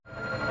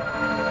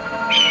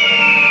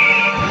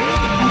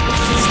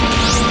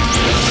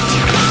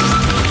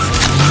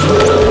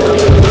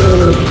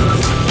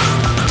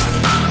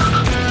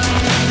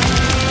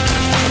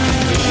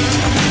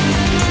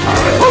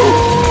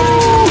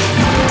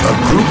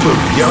of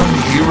young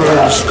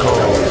heroes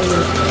called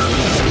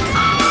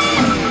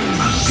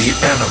the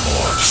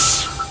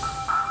Animorphs.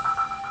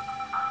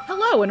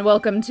 Hello and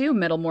welcome to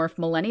Middlemorph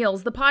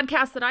Millennials, the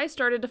podcast that I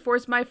started to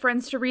force my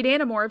friends to read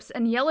Animorphs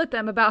and yell at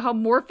them about how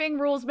morphing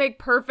rules make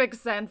perfect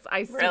sense,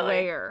 I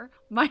swear.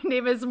 My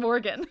name is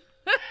Morgan.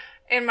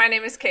 And my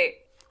name is Kate.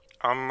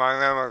 My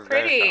name is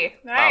Pretty.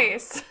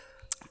 Nice.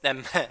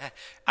 I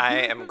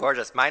am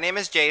gorgeous. My name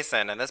is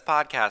Jason, and this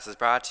podcast is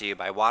brought to you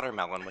by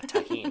Watermelon with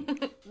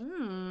Tahini.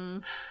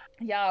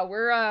 Yeah,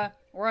 we're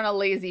on a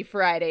lazy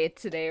Friday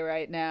today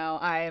right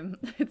now.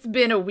 It's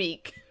been a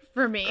week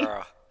for me.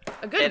 Girl,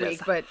 A good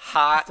week, but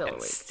hot still a and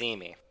week.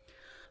 steamy.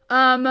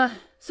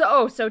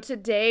 So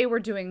today we're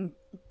doing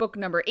book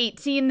number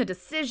 18, The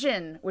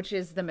Decision, which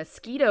is the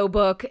Mosquito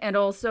book and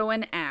also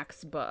an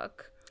Axe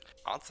book.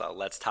 Also,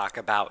 let's talk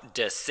about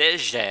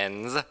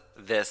decisions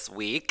this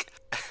week.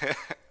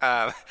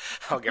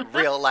 I'll get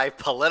real life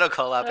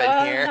political up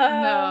in here.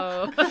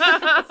 No.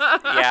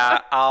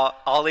 Yeah,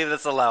 I'll leave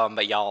this alone,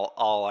 but y'all,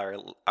 all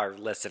our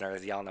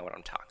listeners, y'all know what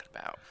I'm talking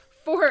about.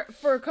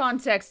 For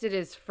context, it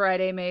is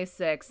Friday, May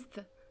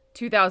 6th,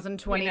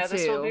 2022. We know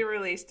this will be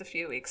released a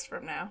few weeks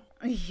from now.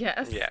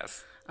 Yes.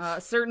 Yes.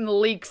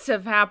 Certain leaks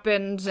have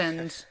happened,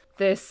 and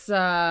this,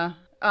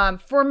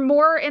 for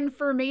more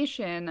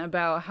information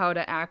about how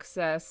to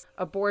access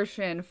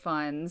abortion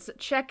funds,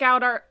 check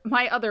out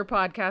my other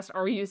podcast,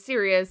 Are You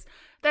Serious?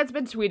 That's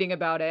been tweeting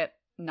about it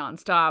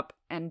nonstop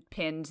and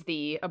pinned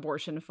the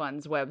abortion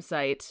funds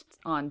website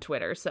on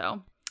Twitter.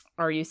 So,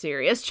 Are You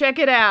Serious? Check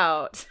it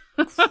out.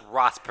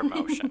 Cross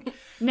promotion.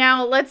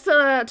 Now, let's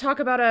talk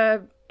about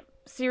a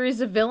series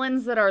of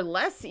villains that are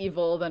less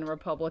evil than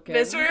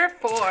Republicans. Visor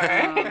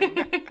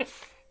 4.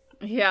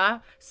 Yeah.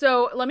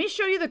 So let me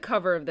show you the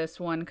cover of this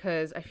one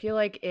because I feel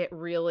like it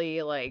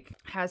really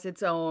has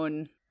its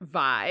own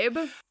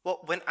vibe.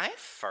 Well, when I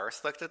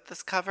first looked at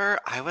this cover,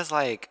 I was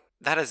like,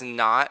 that is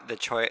not the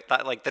choice.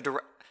 That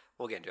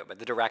we'll get into it, but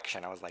the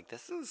direction, I was like,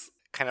 this is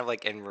kind of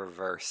like in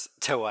reverse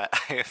to what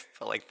I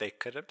feel like they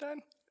could have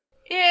done.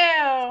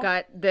 Ew.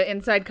 Got the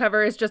inside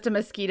cover is just a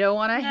mosquito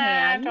on a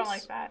hand. I don't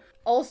like that.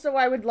 Also,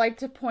 I would like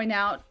to point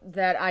out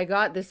that I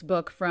got this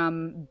book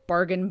from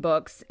Bargain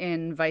Books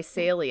in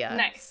Visalia.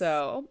 Nice.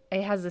 So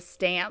it has a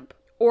stamp,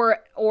 or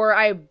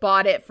I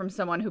bought it from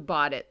someone who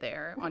bought it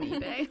there on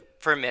eBay.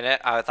 For a minute,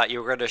 I thought you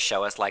were going to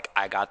show us,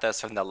 I got this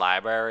from the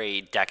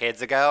library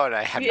decades ago, and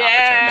I have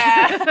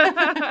not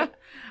returned it.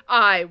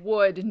 I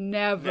would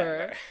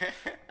never.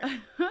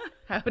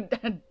 How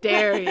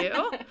dare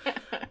you?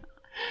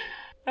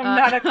 I'm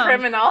not a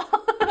criminal.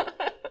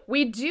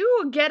 We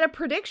do get a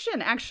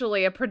prediction,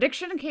 actually. A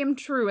prediction came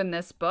true in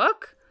this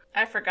book.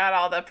 I forgot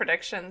all the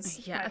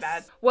predictions. Yes. My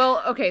bad.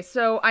 Well, okay,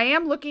 so I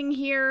am looking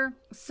here.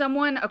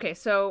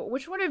 So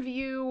which one of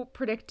you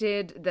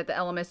predicted that the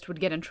Ellimist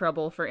would get in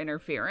trouble for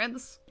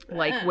interference?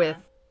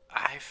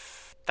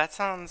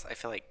 I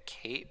feel like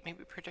Kate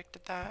maybe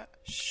predicted that.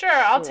 Sure,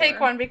 I'll take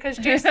one because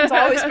Jason's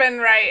always been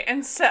right.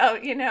 And so,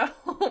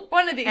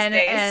 one of these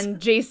days. And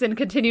Jason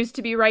continues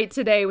to be right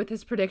today with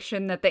his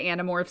prediction that the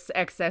Animorphs'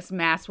 excess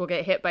mass will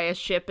get hit by a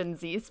ship in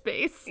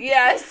Z-space.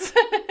 Yes.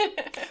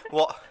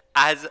 Well,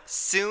 as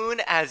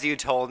soon as you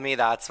told me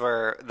that's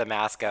where the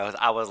mask goes,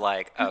 I was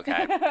like,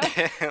 okay.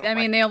 I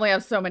mean, they only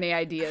have so many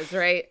ideas,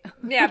 right?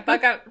 Yeah,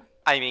 bug up.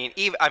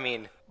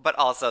 But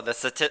also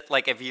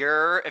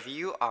if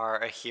you are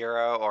a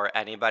hero or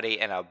anybody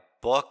in a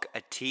book,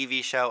 a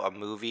TV show, a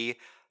movie,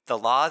 the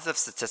laws of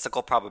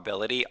statistical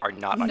probability are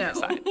not on your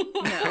side. No,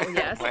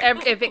 yes.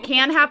 If it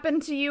can happen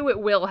to you, it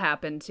will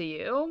happen to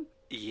you.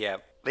 Yeah,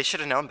 they should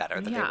have known better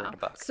that they were in a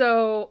book.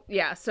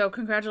 So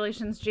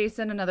congratulations,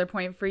 Jason. Another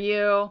point for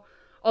you.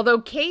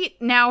 Although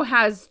Kate now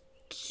has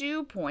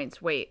 2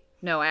 points. Wait,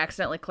 no, I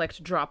accidentally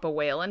clicked drop a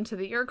whale into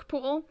the Yerk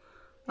pool.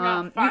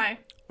 Fine.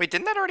 Wait,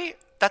 didn't that already...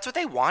 That's what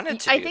they wanted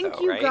to do, I think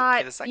though, you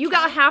right?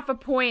 got half a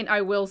point, I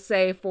will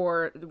say,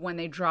 for when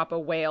they drop a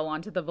whale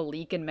onto the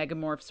Valik in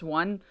Megamorphs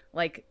 1.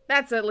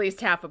 That's at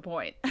least half a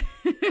point.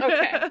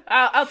 Okay,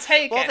 I'll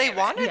take it. Well, they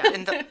wanted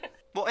in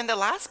the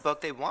last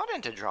book they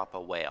wanted to drop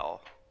a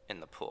whale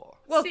in the pool.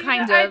 Well, See,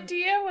 kind the of.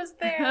 idea was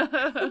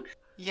there.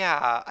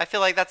 Yeah, I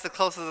feel like that's the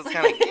closest it's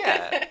gonna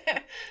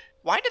get.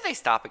 Why did they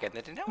stop again?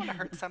 They didn't want to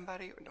hurt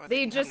somebody. Or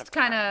They just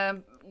kind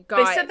of got.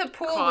 They said the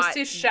pool was caught.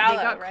 too shallow.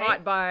 They got right?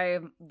 caught by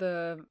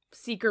the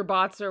seeker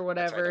bots or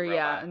whatever. the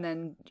Yeah, robot. and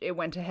then it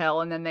went to hell,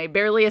 and then they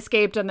barely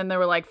escaped, and then they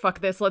were like, "Fuck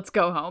this, let's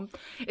go home."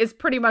 It's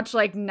pretty much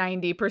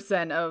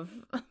 90% of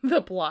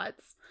the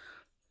plots.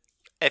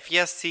 If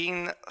you've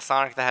seen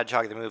Sonic the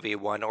Hedgehog the movie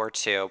 1 or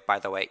 2, by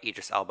the way,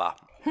 Idris Elba,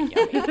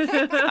 yummy.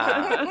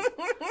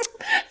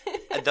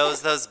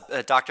 Those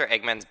Dr.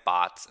 Eggman's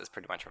bots is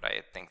pretty much what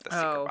I think the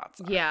secret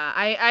bots are. Yeah,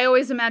 I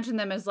always imagine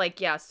them as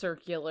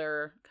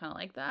circular, kind of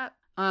like that.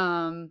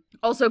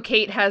 Also,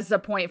 Kate has a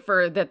point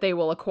for that they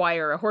will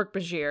acquire a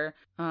Hork-Bajir,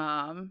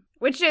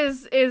 which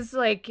is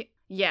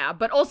Yeah,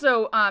 but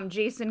also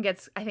Jason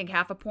gets, I think,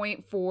 half a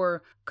point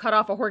for cut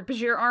off a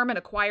Hork-Bajir arm and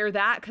acquire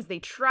that, because they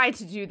try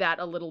to do that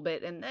a little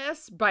bit in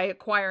this by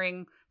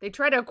acquiring, they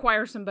try to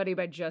acquire somebody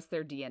by just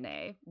their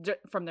DNA,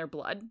 from their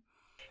blood.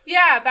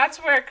 Yeah, that's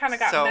where it kind of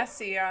got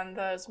messy on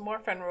those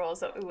Morphin rules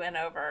that we went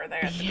over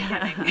there at the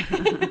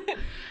beginning.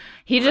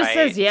 He just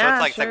says, yeah,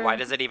 so it's sure. like, why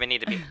does it even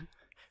need to be...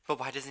 But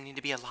why does it need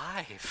to be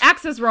alive?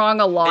 Axe is wrong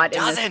a lot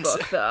in this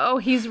book, though.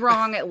 He's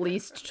wrong at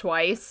least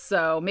twice,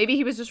 so maybe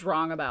he was just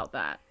wrong about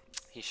that.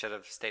 He should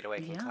have stayed away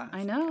from class.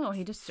 I know.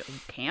 He just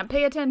can't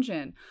pay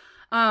attention.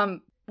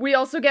 We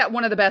also get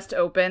one of the best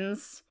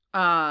opens.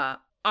 I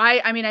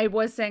mean, I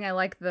was saying I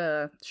like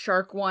the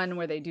shark one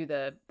where they do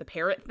the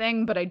parrot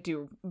thing, but I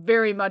do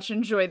very much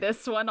enjoy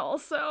this one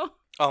also.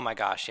 Oh my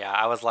gosh, yeah.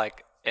 I was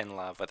like in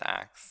love with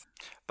Axe.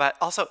 But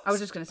also... I was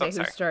just going to say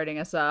who's starting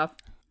us off.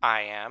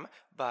 I am,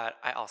 but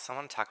I also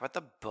want to talk about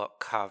the book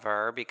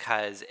cover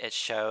because it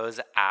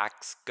shows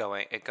Axe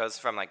it goes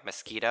from like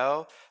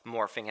mosquito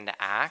morphing into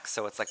Axe,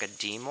 so it's like a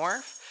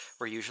demorph,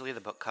 where usually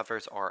the book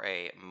covers are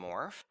a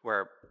morph,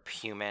 where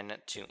human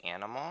to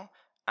animal,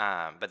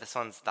 but this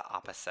one's the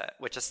opposite,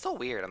 which is still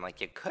weird. I'm like,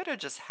 you could have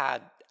just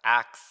had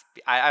Axe.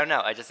 I don't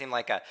know. It just seemed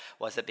like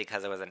was it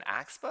because it was an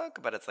Axe book?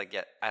 But it's like,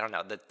 yeah, I don't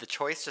know. The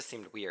choice just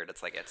seemed weird.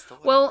 It's like, it's still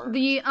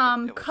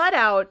the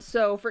cutout.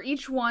 So for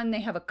each one, they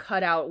have a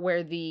cutout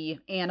where the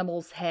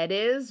animal's head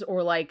is,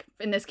 or like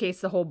in this case,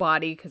 the whole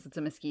body because it's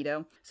a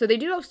mosquito. So they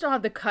do still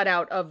have the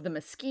cutout of the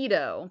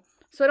mosquito.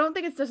 So I don't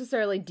think it's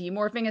necessarily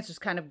demorphing. It's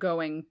just kind of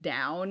going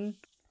down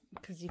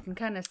because you can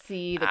kind of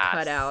see the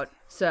cutout.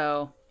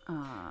 So.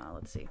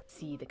 Let's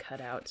see the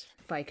cutout.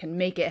 If I can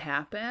make it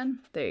happen.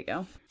 There you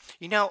go.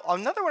 You know,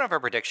 another one of our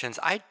predictions,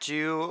 I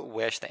do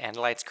wish the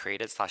Andalites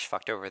created /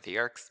 fucked over the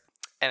Yeerks.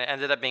 And it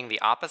ended up being the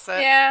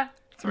opposite. Yeah.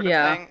 Sort of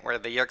thing, where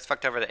the Yeerks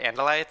fucked over the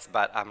Andalites,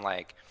 but I'm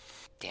like,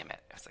 damn it.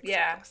 It was like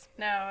so close.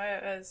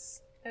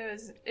 No,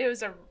 it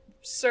was a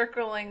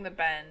circling the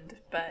bend,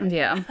 but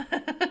yeah.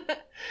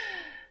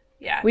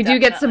 Yeah, we do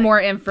get some more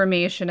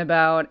information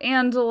about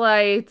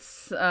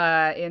Andalites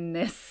in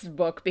this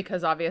book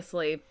because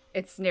obviously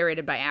it's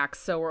narrated by Axe,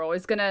 so we're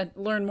always gonna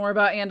learn more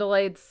about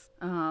Andalites.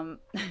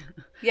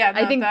 Yeah,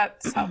 I think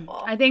that's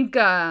helpful. I think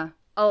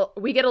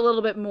we get a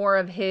little bit more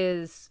of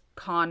his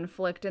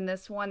conflict in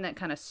this one that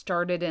kind of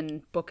started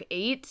in book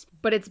 8,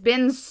 but it's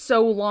been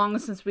so long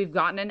since we've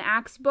gotten an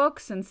Axe book,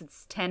 since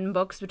it's 10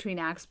 books between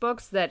Axe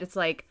books, that it's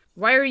like,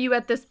 why are you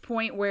at this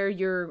point where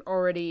you're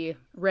already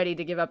ready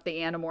to give up the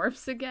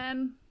Animorphs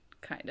again?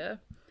 Kind of.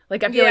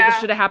 Like, I feel like this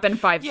should have happened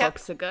 5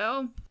 books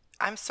ago.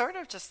 I'm sort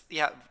of just,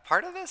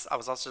 part of this, I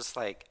was also just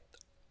like,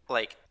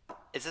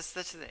 is this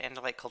such an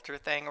Andalite culture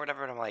thing or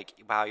whatever? And I'm like,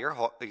 wow,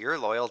 your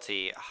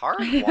loyalty, hard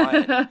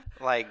won.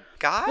 Like,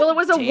 God. Well, it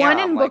was a 1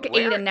 in book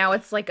 8, and now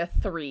it's like a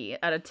 3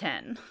 out of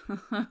 10.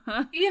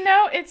 You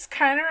know, it's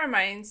kind of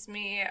reminds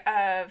me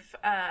of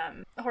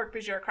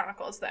Hork-Bajir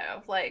Chronicles,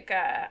 though. Like,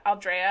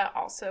 Aldrea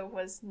also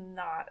was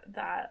not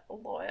that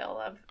loyal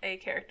of a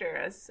character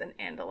as an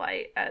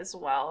Andalite as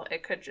well.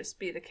 It could just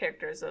be the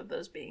characters of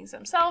those beings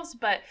themselves,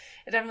 but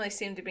it definitely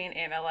seemed to be an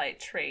Andalite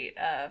trait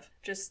of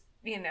just,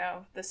 you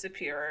know, the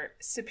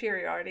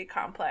superiority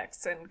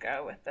complex and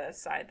go with the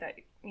side that,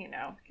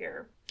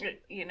 your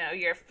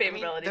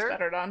favorability is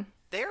bettered on.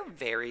 They're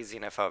very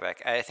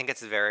xenophobic. I think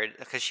it's very,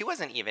 because she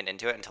wasn't even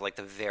into it until like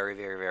the very,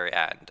 very, very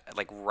end,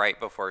 like right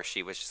before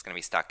she was just going to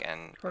be stuck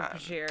in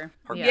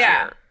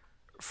Hork-Bajir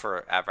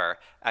forever.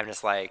 I'm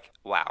just like,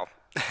 wow.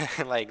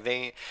 Like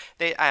they,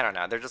 I don't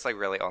know. They're just like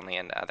really only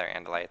into other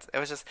Andalites. It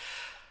was just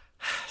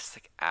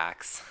like,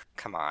 Axe,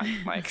 come on,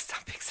 like,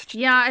 stop being such a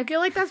dick. I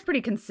feel like that's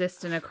pretty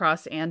consistent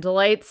across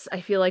Andalites.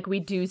 I feel like we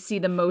do see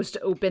the most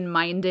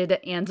open-minded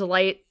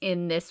Andalite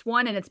in this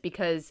one, and it's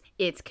because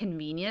it's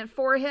convenient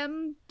for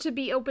him to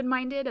be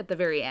open-minded at the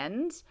very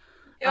end.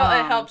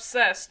 Well, it helps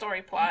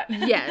story plot.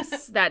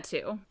 Yes, that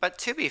too. But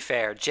to be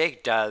fair,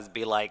 Jake does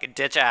be like,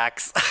 ditch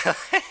Axe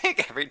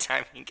like, every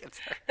time he gets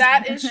hurt.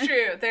 That is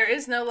true. There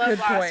is no love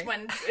lost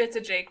when it's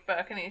a Jake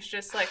book, and he's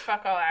just like,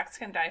 fuck all, Axe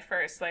can die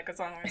first, like, as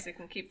long as he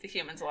can keep the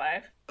humans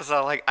alive.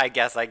 So, like, I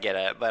guess I get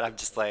it, but I'm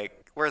just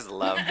like, where's the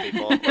love,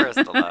 people? Where's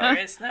the love? There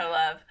is no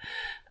love.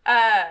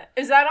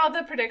 Is that all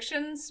the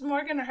predictions,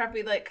 Morgan, or have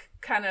we, like,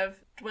 kind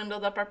of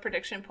dwindled up our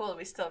prediction pool?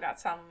 We still got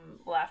some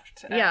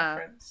left.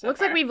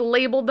 Looks like we've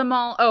labeled them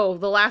all. Oh,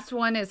 the last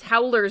one is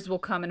Howlers will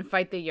come and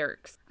fight the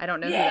Yeerks. I don't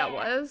know who that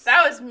was.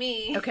 That was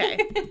me. Okay.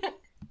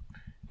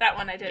 That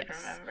one I did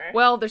remember.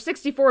 Well, there's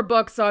 64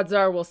 books. Odds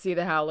are we'll see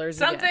the Howlers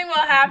Something will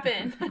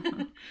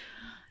happen.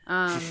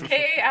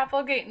 K.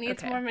 Applegate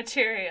needs more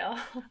material.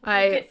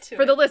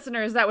 For the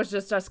listeners, that was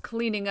just us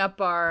cleaning up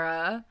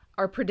our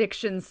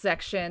predictions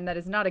section. That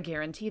is not a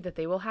guarantee that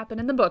they will happen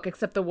in the book,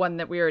 except the one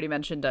that we already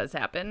mentioned does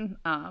happen,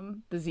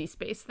 the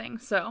Z-Space thing.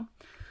 So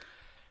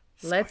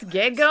let's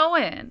get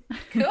going.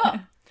 Cool.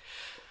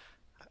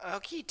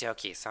 Okie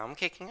dokie. So I'm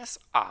kicking us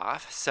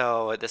off.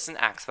 So this is an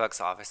Axe book.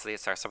 So obviously it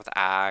starts off with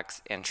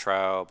Axe,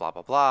 intro, blah,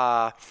 blah,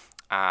 blah.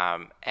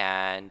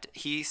 And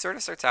he sort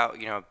of starts out,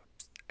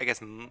 I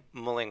guess,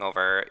 mulling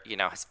over,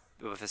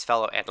 if his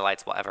fellow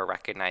Andalites will ever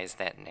recognize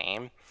that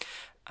name.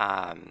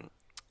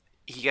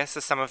 He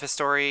guesses some of his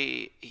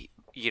story,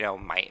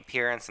 might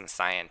appear in some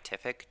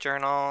scientific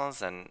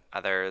journals, and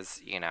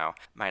others,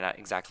 might not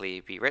exactly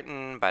be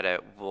written, but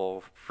it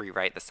will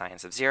rewrite the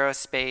science of zero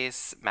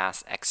space,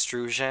 mass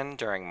extrusion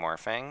during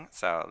morphing.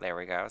 So there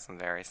we go, some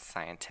very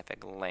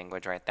scientific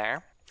language right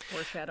there.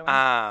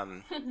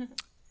 Foreshadowing.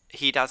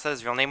 He doubts that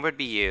his real name would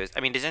be used. I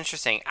mean, it's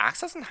interesting.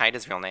 Axe doesn't hide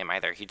his real name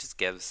either. He just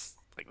gives,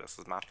 this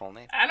is my full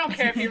name. I don't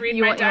care if you read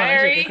You my want to take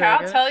diary. a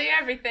crack I'll at tell you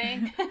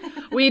everything.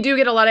 We do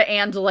get a lot of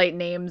Andalite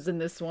names in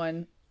this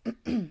one.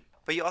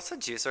 But you also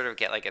do sort of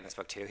get, in this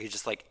book, too, he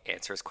just,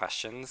 answers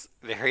questions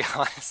very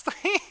honestly.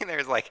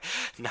 There's,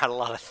 not a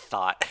lot of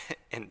thought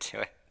into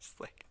it. Just,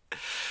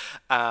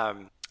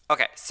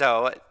 okay,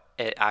 so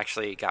it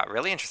actually got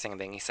really interesting.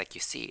 And then he's like,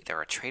 you see, there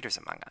are traitors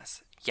among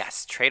us.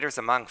 Yes, traitors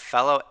among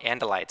fellow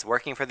Andalites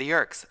working for the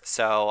Yeerks.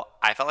 So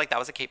I felt like that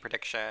was a Kate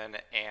prediction,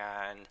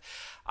 and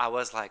I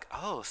was like,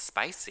 oh,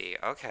 spicy.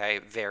 Okay,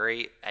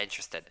 very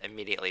interested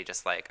immediately.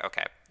 Just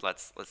okay,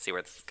 let's see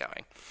where this is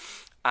going.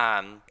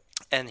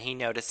 And he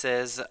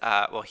notices,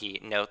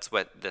 he notes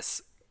what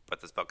this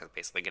book is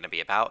basically going to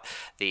be about,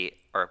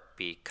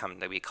 become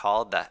to be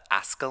called the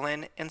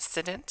Ascalon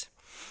incident.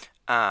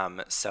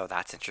 So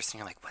that's interesting.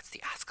 You're like, what's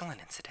the Ascalon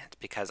incident?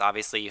 Because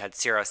obviously you had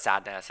Ciro's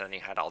sadness, and then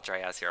you had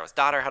Aldrea, Ciro's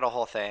daughter, had a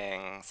whole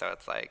thing. So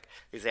it's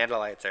these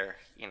Andalites are,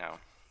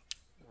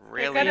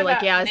 really. You're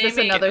like, yeah, is this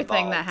another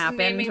thing that involved.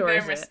 happened? Naming or their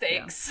is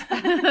mistakes.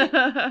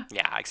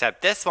 Yeah,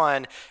 except this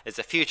one is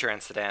a future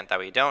incident that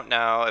we don't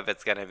know if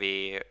it's going to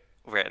be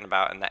written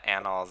about in the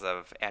annals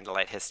of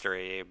Andalite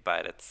history,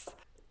 but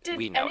Did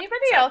we know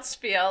anybody else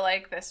feel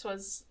like this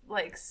was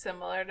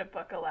similar to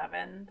Book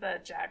 11, the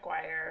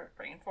Jaguar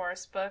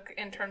Rainforest book,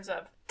 in terms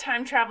of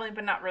time traveling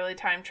but not really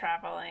time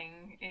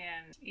traveling,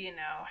 and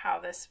how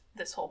this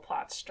whole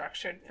plot's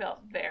structured felt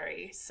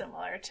very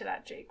similar to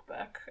that Jake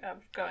book of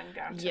going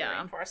down to the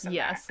rainforest and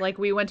back.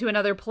 We went to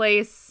another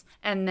place,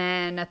 and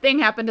then a thing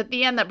happened at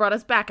the end that brought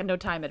us back, and no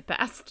time had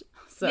passed.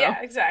 So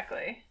yeah,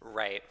 exactly.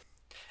 Right.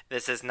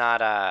 This is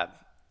not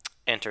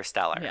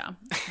Interstellar.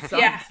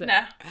 Yeah.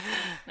 No.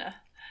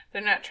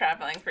 They're not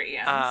traveling for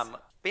eons.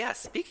 But yeah,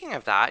 speaking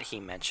of that, he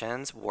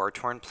mentions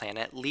war-torn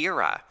planet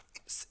Lyra.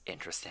 It's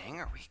interesting.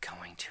 Are we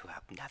going to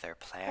another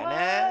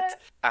planet?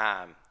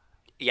 What?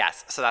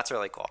 Yes, so that's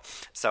really cool.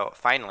 So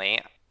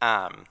finally,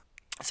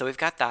 so we've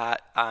got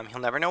that. He'll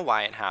never know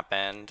why it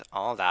happened.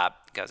 All of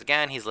that goes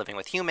again. He's living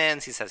with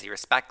humans. He says he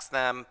respects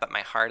them, but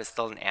my heart is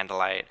still an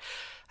Andalite.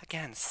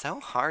 Again,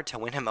 so hard to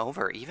win him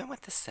over, even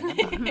with the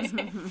cinemas.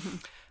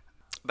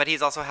 But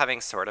he's also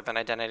having sort of an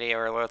identity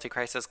or a loyalty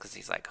crisis, because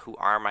he's like, who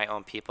are my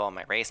own people,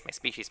 my race, my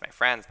species, my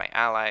friends, my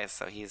allies?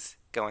 So he's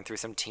going through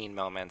some teen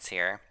moments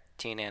here,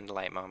 teen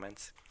Andalite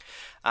moments.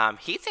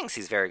 He thinks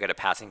he's very good at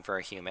passing for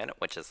a human,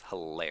 which is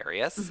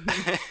hilarious,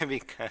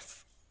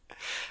 because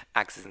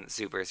Axe isn't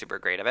super, super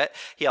great at it.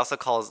 He also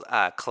calls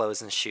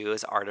clothes and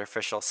shoes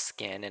artificial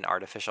skin and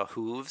artificial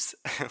hooves,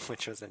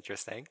 which was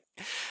interesting.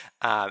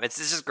 It's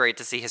just great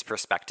to see his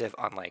perspective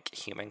on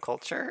human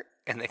culture,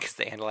 and because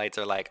the Andalites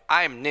are like,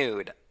 I'm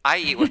nude, I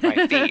eat with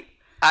my feet,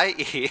 I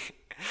eat,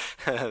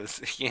 all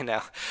this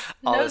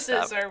Noses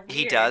stuff. are weird.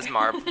 He does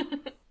marvel.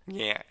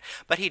 Yeah,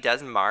 but he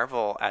does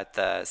marvel at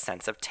the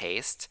sense of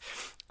taste.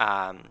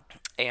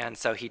 And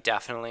so he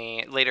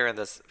definitely, later in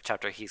this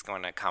chapter, he's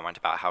going to comment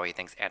about how he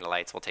thinks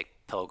Andalites will take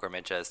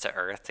pilgrimages to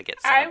Earth to get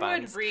Cinnabons. I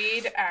would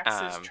read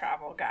Axe's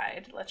travel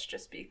guide. Let's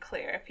just be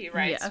clear. If he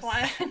writes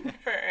one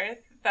for Earth,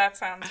 that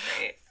sounds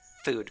great.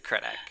 Food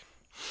critic.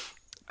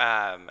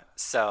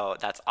 So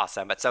that's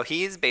awesome. But so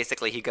he's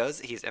basically,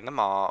 he's in the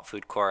mall,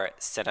 food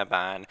court,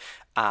 Cinnabon,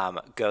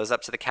 goes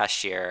up to the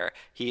cashier.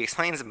 He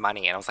explains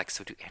money, and I was like,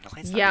 so do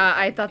Andalites? Yeah,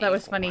 I thought that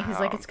was funny. Wow. He's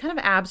like, it's kind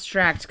of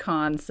abstract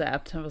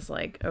concept. I was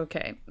like,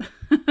 okay.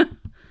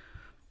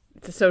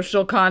 It's a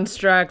social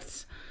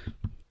construct.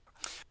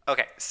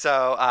 Okay,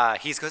 so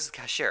he goes to the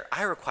cashier.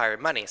 I require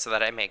money so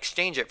that I may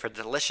exchange it for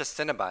delicious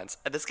Cinnabons.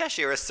 And this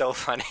cashier is so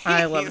funny.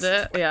 I loved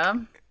it, yeah.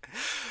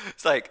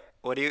 It's like,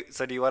 do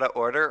you want to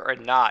order or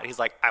not? He's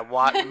like, I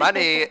want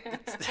money,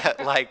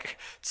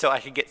 so I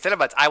can get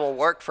Cinnabons. I will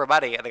work for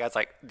money. And the guy's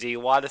like, do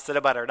you want a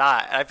Cinnabon or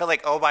not? And I feel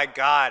like, oh my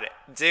God,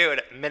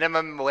 dude,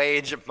 minimum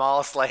wage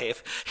mall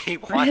slave. He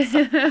wants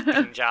a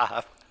fucking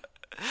job.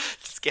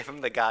 Just give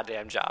him the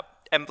goddamn job.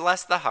 And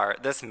bless the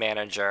heart, this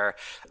manager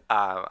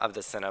of the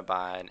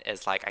Cinnabon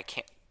is like, I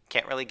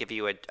can't really give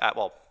you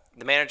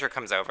the manager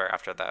comes over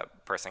after the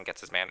person gets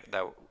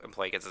the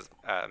employee gets his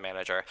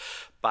manager,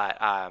 but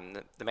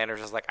the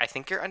manager's like, I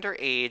think you're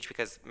underage,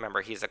 because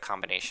remember, he's a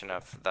combination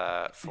of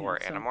the four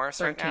Animorphs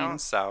 13. Right now,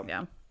 so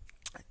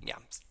yeah,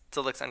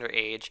 still looks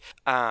underage.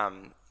 But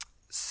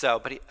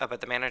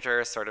the manager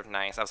is sort of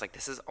nice. I was like,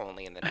 this is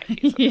only in the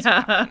 90s.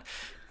 Yeah.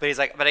 But he's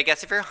like, but I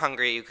guess if you're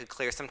hungry, you could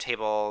clear some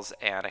tables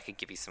and I could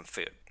give you some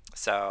food.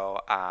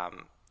 So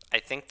I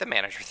think the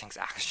manager thinks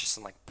Axe is just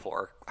some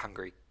poor,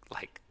 hungry,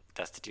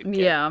 destitute kid.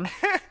 Yeah.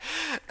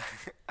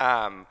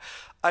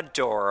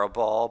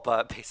 Adorable,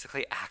 but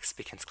basically Axe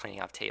begins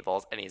cleaning off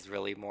tables, and he's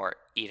really more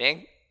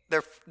eating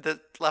the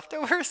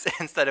leftovers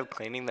instead of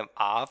cleaning them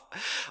off,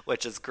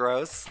 which is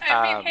gross.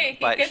 I mean, hey, he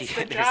but gets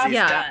the job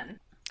Yeah. done.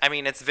 I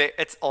mean,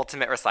 it's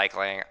ultimate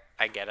recycling.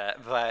 I get it,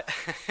 but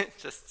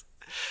just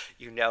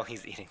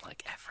he's eating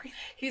like everything.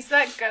 He's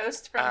that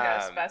ghost from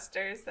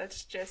Ghostbusters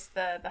that's just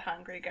the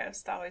hungry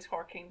ghost always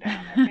horking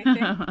down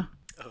everything.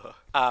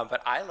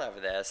 But I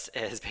love this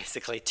is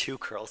basically two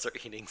girls are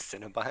eating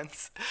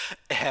Cinnabons,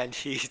 and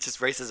he just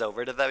races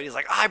over to them. And he's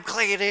like, "I'm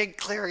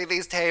clearing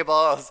these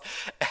tables,"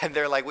 and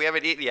they're like, "We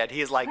haven't eaten yet."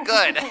 He's like,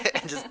 "Good,"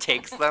 and just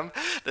takes them,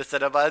 the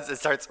Cinnabons, and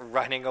starts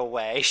running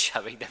away,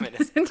 shoving them in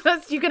his.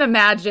 Just you can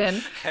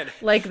imagine,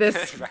 like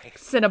this Right.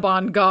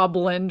 Cinnabon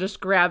goblin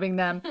just grabbing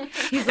them.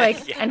 He's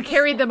like, and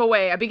carried them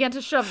away. I began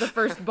to shove the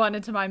first bun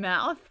into my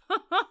mouth.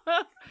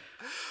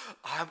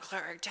 I'm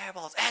clearing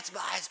tables. It's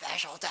my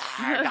special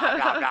time. Nom,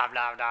 nom, nom,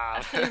 nom,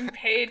 nom. I'm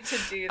paid to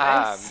do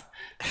this.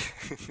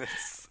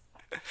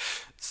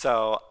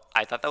 So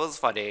I thought that was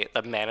funny.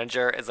 The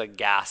manager is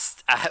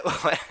aghast at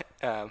what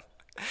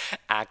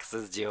Axe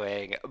is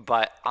doing,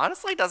 but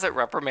honestly doesn't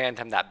reprimand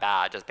him that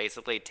bad. Just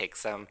basically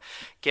takes him,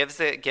 gives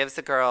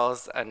the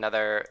girls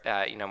another,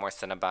 more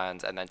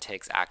Cinnabons, and then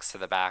takes Axe to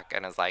the back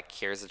and is like,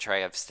 "Here's a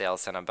tray of stale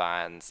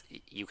Cinnabons.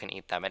 You can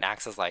eat them." And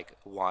Axe is like,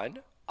 "One?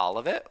 All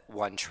of it?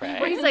 One tray?"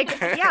 Where he's like,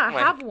 yeah,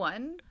 have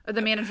one. Or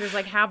the manager's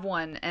like, have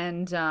one.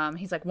 And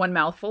he's like, one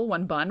mouthful,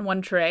 one bun,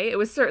 one tray. It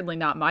was certainly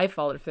not my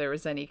fault if there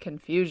was any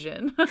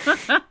confusion.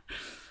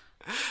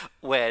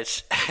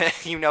 Which,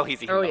 he's eating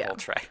the whole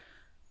tray.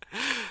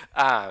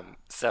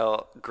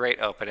 So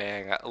great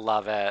opening.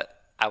 Love it.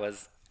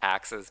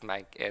 Axe's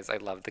Mike is, I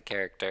love the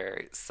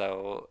character.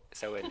 So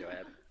into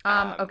it.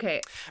 Okay.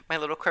 My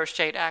little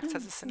crocheted axe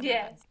has a cinnamon.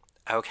 Yes.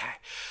 Okay.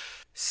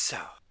 So,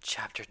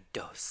 chapter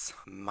dos,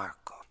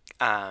 Marco.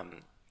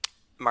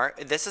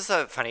 This is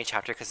a funny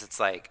chapter because it's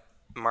like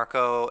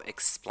Marco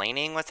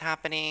explaining what's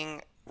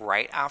happening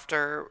right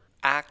after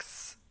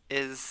Axe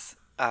is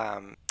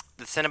the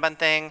Cinnabon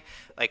thing.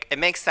 Like, it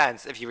makes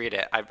sense if you read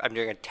it. I'm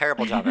doing a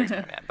terrible job of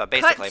explaining it, but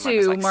basically Cut to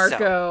Marco's like,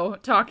 Marco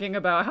talking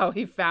about how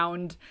he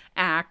found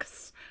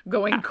Axe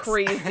going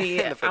crazy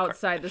In the food court.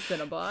 outside the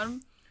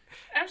Cinnabon.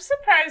 I'm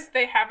surprised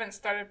they haven't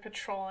started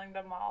patrolling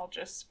the mall,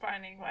 just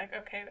finding like,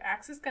 okay,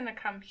 Axe is going to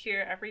come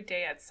here every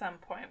day at some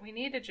point. We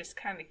need to just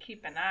kind of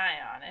keep an eye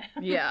on it.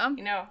 Yeah.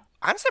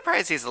 I'm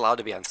surprised he's allowed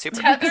to be on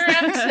Super. Tether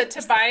him to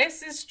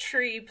Tobias's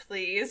tree,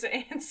 please,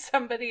 and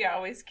somebody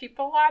always keep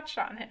a watch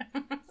on him.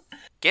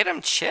 Get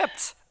him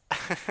chipped.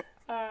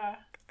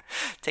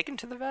 Take him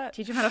to the vet.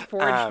 Teach him how to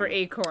forage for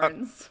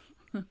acorns.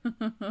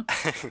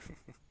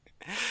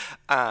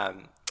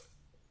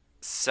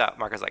 So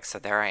Marco's like, so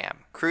there I am,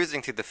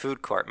 cruising through the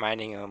food court,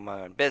 minding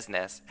my own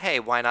business. Hey,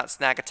 why not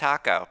snag a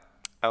taco?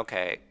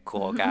 Okay,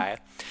 cool guy.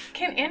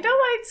 Can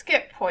Andalites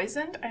get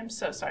poisoned? I'm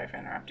so sorry for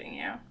interrupting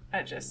you.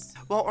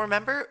 Well,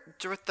 remember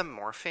with the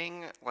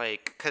morphing,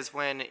 like, because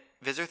when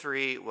Visor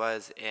 3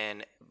 was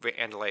in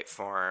Andalite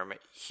form,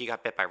 he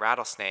got bit by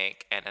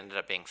rattlesnake and ended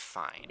up being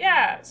fine.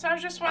 Yeah, so I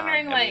was just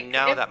wondering, and we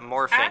know if that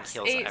morphing Axe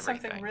heals ate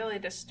everything. something really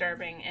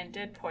disturbing and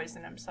did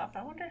poison himself,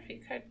 I wonder if he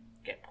could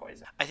get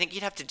poisoned. I think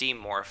he'd have to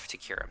demorph to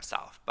cure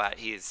himself, but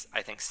he's,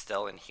 I think,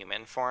 still in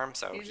human form,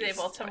 so He's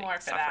able to like, morph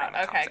it suffering out.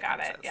 the Okay, got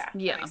it. consequences. Yeah,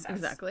 that Yeah, makes sense.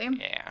 exactly.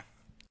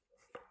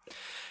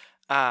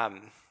 Yeah.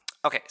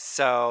 Okay,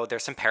 so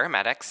there's some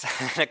paramedics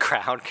and a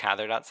crowd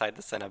gathered outside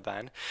the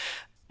Cinnabon.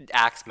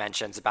 Axe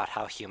mentions about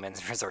how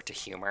humans resort to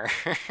humor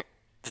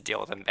to deal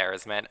with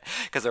embarrassment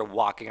because they're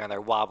walking on their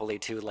wobbly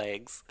two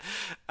legs.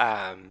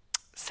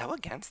 So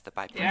against the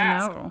bipedal.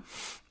 Yeah.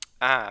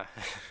 No.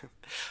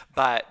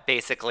 But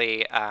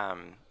basically,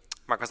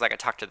 Marco's like, I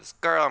talked to this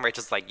girl, and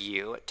Rachel's like,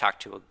 you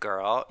talked to a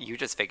girl? You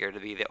just figured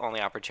it'd be the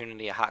only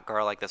opportunity a hot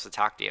girl like this would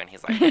talk to you. And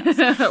he's like, yes.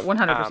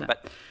 100%.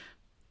 But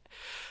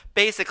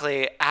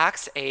basically,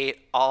 Axe ate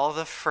all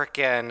the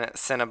frickin'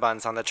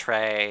 Cinnabons on the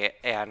tray,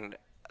 and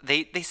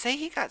they say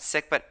he got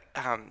sick, but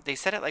they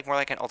said it like more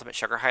like an ultimate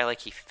sugar high, like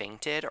he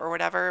fainted or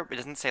whatever. It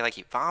doesn't say like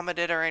he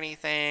vomited or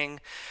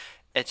anything.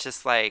 It's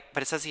just like,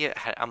 but it says he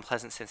had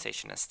unpleasant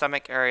sensation in his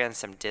stomach area and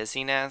some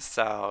dizziness.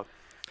 So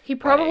He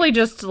probably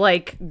just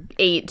like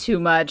ate too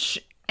much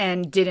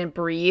and didn't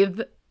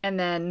breathe and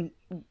then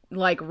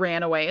like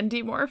ran away and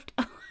demorphed.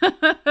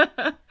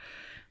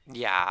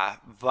 yeah,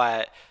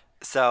 but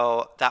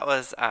so that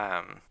was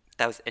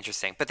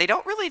interesting. But they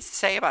don't really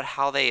say about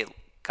how they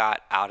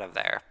got out of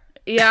there.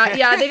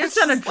 Yeah, they just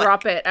kind of Just like-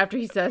 drop it after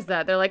he says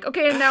that. They're like,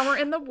 okay, now we're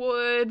in the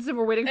woods and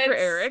we're waiting for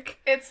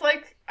Eric. It's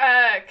like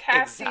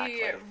Cassie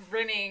Exactly.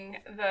 winning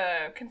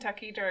the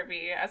Kentucky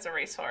Derby as a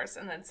racehorse,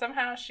 and then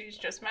somehow she's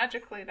just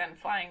magically then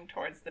flying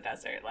towards the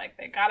desert. Like,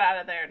 they got out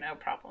of there, no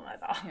problem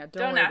at all. Yeah, don't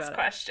Don't worry ask about it.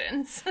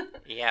 questions.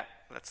 Yep,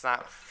 that's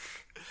not.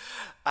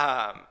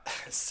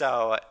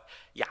 So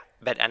yeah,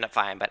 but end up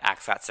fine. But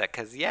Axe got sick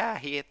because he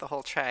ate the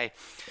whole tray.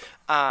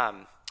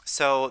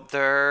 So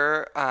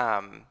they're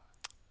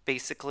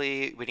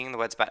basically reading in the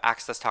woods, but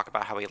Axe does talk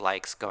about how he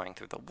likes going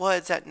through the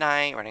woods at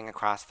night, running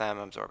across them,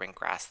 absorbing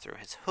grass through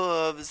his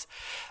hooves.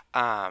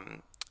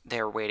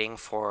 They're waiting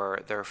for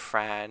their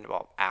friend,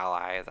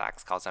 ally, as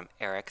Axe calls him,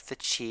 Eric the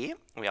Chi.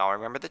 We all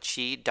remember the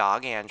Chi,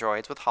 dog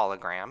androids with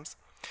holograms.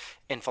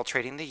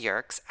 Infiltrating the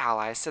Yeerks,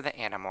 allies to the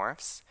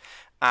Animorphs.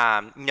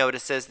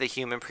 Notices the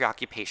human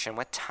preoccupation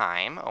with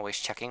time, always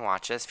checking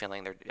watches,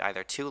 feeling they're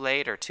either too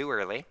late or too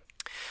early.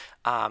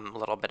 A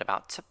little bit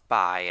about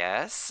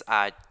Tobias.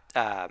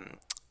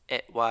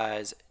 It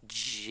was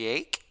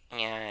Jake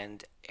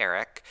and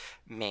Eric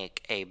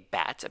make a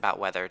bet about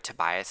whether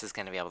Tobias is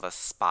going to be able to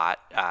spot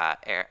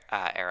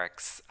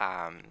Eric's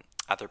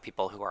other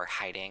people who are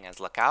hiding as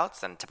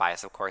lookouts, and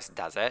Tobias, of course,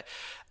 does it.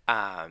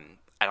 I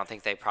don't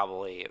think they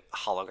probably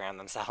hologram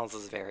themselves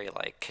as very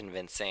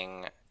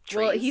convincing trees.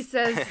 Well, he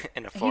says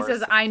in a he forest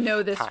says, I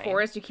know this pine.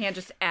 forest. You can't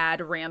just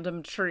add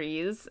random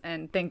trees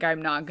and think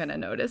I'm not gonna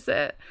notice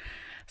it.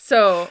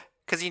 So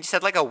Because you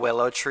said a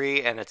willow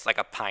tree and it's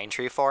a pine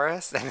tree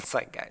forest, and it's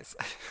guys.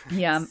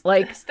 yeah,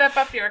 Step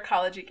up your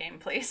ecology game,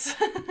 please.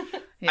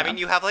 yeah. I mean,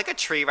 you have a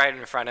tree right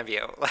in front of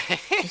you.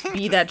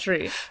 Be that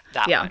tree.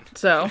 That yeah. one.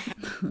 So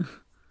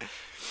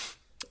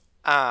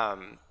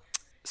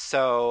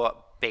So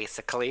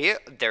basically,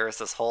 there's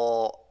this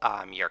whole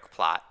Yeerk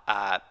plot.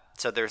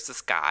 So there's this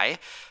guy,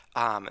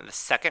 the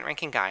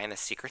second-ranking guy in the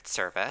Secret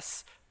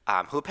Service,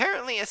 who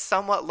apparently is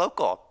somewhat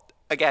local.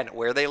 Again,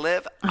 where they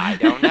live, I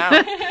don't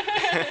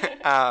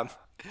know.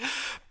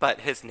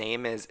 But his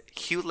name is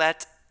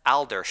Hewlett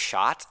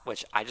Aldershot,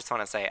 which I just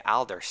want to say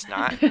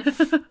Aldersnot.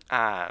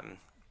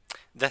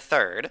 The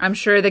third. I'm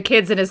sure the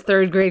kids in his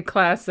third grade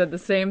class said the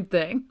same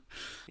thing.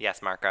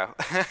 Yes, Marco.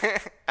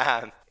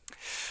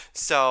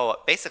 So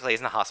basically, he's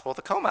in the hospital with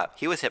a coma.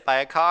 He was hit by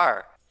a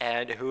car.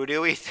 And who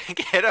do we think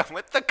hit him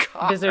with the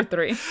car? These are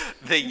three.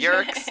 The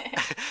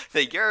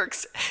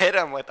Yeerks hit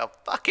him with a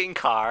fucking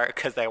car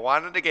because they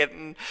wanted to get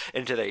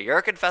into the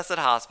Yeerk-infested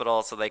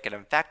hospital so they could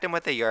infect him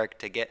with the Yeerk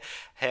to get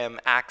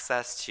him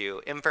access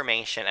to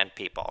information and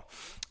people.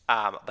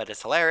 But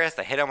it's hilarious.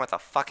 They hit him with a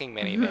fucking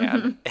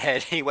minivan,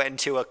 and he went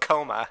into a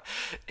coma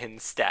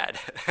instead.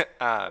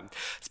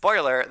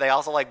 Spoiler, they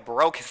also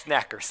broke his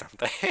neck or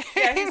something.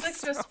 Yeah, he's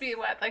supposed to be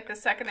the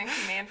second in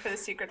command for the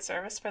Secret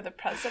Service for the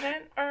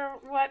president or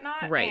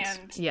whatnot. Right.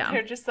 And yeah.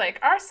 they're just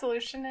our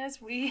solution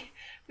is we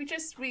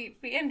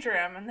injure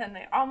him and then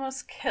they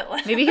almost kill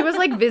him. Maybe he was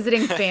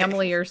visiting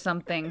family or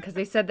something, because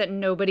they said that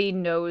nobody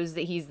knows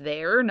that he's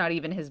there, not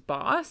even his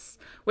boss.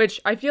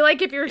 Which I feel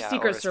if you're Yeah, or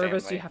Secret his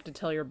Service, family. you have to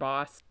tell your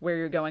boss where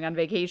you're going on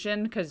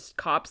vacation, because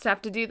cops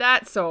have to do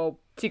that. So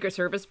Secret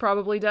Service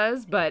probably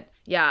does. But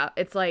yeah,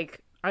 it's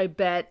I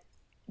bet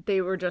they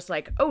were just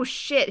oh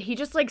shit, he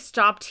just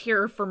stopped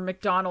here for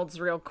McDonald's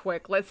real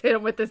quick. Let's hit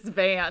him with this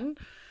van.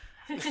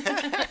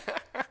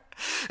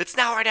 It's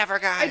now or never,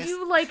 guys. I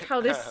do like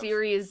how this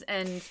series,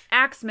 and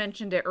Axe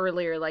mentioned it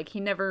earlier, he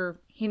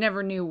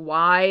never knew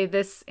why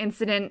this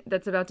incident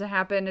that's about to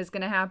happen is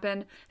going to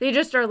happen. They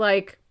just are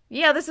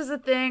yeah, this is a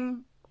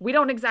thing. We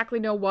don't exactly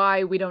know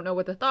why. We don't know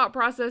what the thought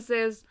process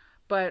is,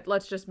 but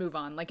let's just move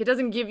on. It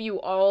doesn't give you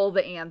all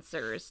the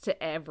answers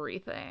to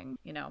everything,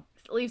 It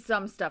leaves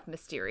some stuff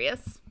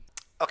mysterious.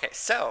 Okay,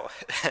 so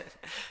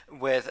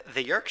with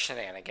the Yeerk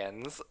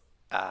shenanigans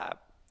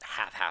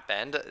have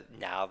happened,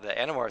 now the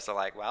Animorphs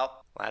are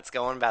well, let's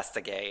go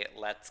investigate.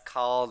 Let's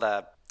call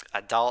the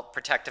Adult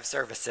Protective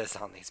Services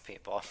on these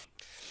people.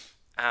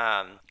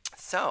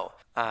 So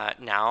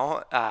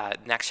now,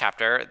 next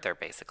chapter, they're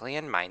basically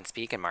in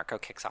Mindspeak, and Marco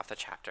kicks off the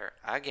chapter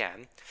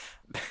again.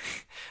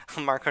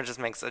 Marco just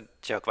makes a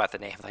joke about the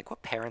name,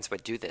 what parents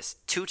would do this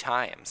 2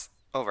 times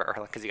over?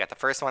 Because you got the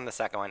first one, the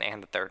second one,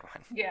 and the third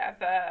one. Yeah,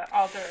 the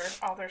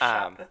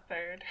Aldershot the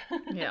third.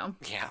 Yeah.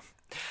 Yeah.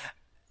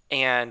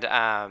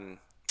 And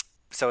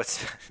so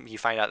it's you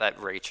find out that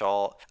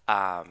Rachel,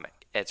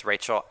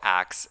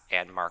 Axe,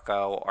 and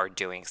Marco are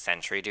doing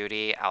sentry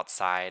duty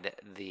outside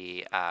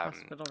the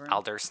Hospital room.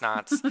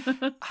 Aldersnot's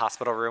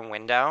hospital room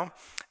window.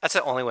 That's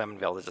the only way I'm going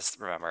to be able to just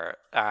remember.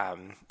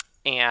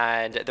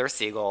 And they're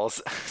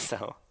seagulls.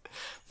 So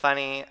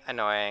funny,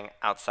 annoying,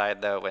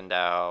 outside the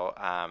window,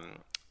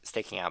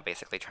 staking out,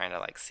 basically trying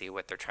to see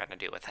what they're trying to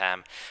do with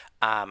him.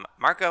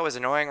 Marco is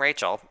annoying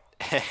Rachel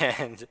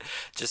and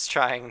just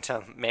trying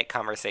to make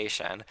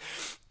conversation.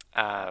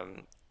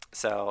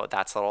 So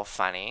that's a little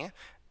funny.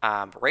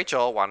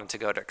 Rachel wanted to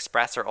go to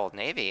Express or Old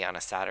Navy on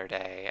a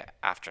Saturday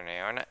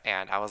afternoon,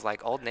 and I was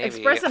like, Old Navy.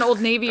 Express and Old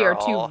Navy girl.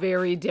 are 2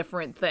 very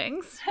different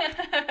things.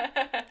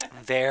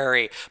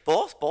 Very.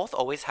 Both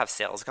always have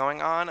sales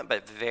going on,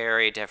 but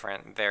very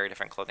different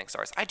clothing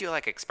stores. I do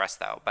like Express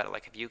though, but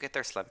if you get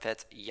their slim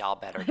fits, y'all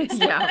better get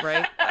slim. Yeah,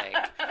 right.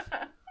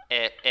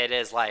 It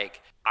is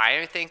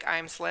I think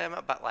I'm slim,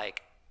 but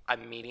a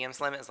medium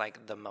slim is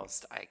the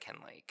most I can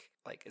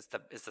is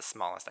the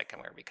smallest I can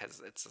wear, because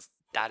it's just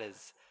that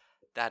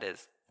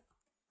is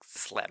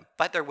slim.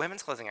 But their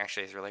women's clothing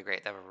actually is really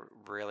great. They have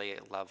really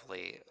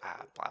lovely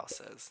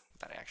blouses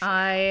that I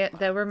actually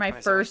They were my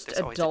first there's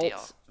always a deal.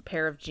 adult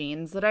pair of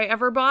jeans that I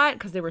ever bought,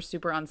 because they were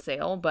super on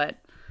sale, but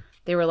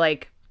they were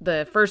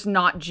the first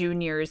not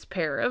juniors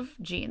pair of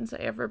jeans I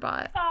ever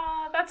bought.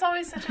 Oh, that's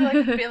always such a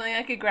like feeling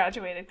like a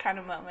graduated kind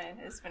of moment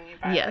is when you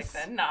buy Yes.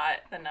 like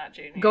the not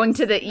juniors. Going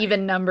to the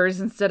even numbers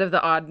instead of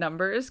the odd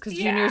numbers, because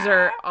juniors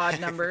are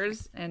odd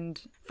numbers.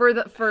 And for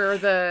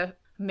the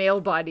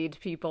male-bodied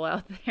people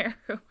out there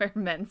who wear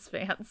men's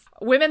pants,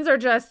 women's are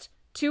just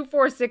 2,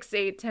 4, 6,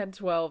 8, 10,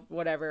 12,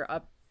 whatever,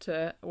 up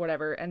to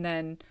whatever, and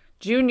then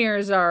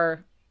juniors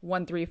are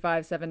 1, 3,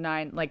 5, 7,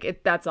 9.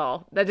 Like that's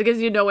all. That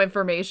gives you no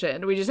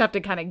information. We just have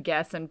to kind of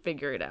guess and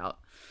figure it out.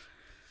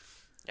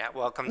 Yeah,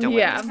 welcome to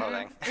women's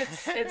clothing.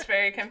 It's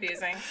very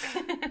confusing.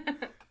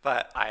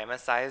 But I am a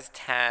size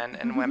 10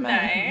 in women's.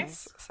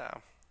 Nice.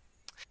 So,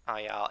 oh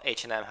y'all,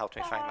 H&M helped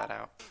me find that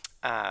out.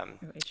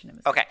 H&M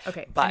is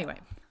Okay, but anyway.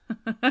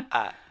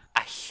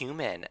 a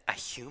human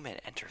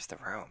enters the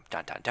room.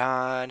 Dun dun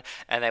dun.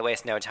 And they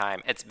waste no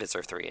time. It's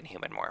Visser 3 in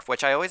human morph,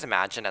 which I always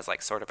imagine as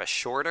like sort of a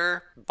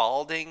shorter,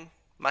 balding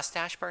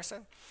mustache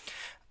person.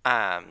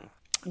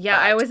 Yeah,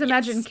 I always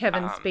imagine yes,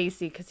 Kevin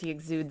Spacey because he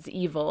exudes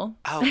evil.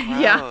 Oh,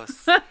 Yeah.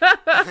 gross.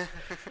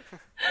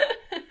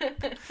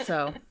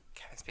 So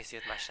Kevin Spacey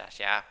with mustache,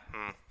 yeah.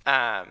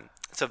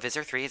 So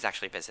Visser 3 is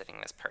actually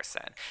visiting this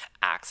person.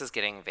 Axe is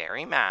getting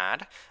very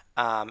mad.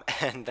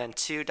 And then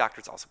 2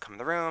 doctors also come in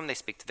the room. They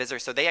speak to Visser.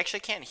 So they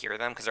actually can't hear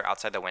them because they're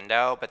outside the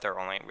window, but they're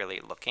only really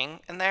looking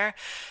in there.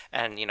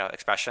 And,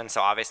 expression. So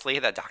obviously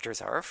the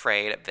doctors are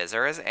afraid.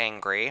 Visser is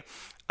angry.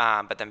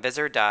 But then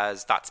Visser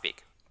does thought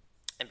speak.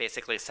 And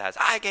basically says,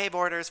 I gave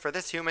orders for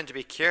this human to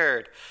be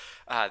cured.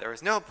 There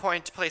was no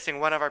point placing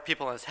one of our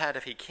people in his head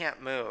if he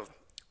can't move.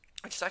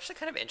 Which is actually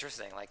kind of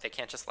interesting. Like, they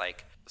can't just,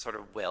 sort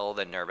of will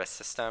the nervous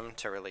system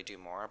to really do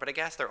more. But I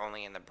guess they're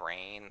only in the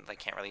brain. They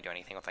can't really do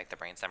anything with, the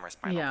brainstem or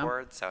spinal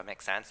cord. So it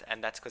makes sense.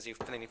 And that's because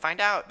then you find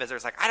out,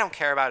 Visser's like, I don't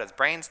care about his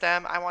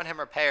brainstem. I want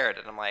him repaired.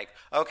 And I'm like,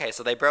 okay,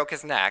 so they broke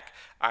his neck.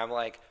 I'm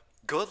like,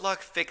 good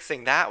luck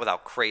fixing that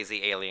without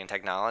crazy alien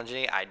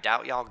technology. I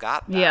doubt y'all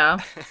got that. Yeah.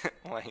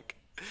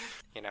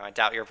 I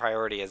doubt your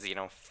priority is,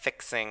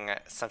 fixing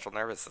central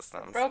nervous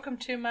systems. Broke him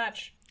too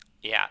much.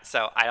 Yeah,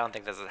 so I don't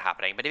think this is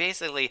happening. But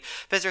basically,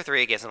 Visser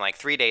 3 gives him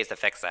 3 days to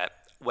fix it,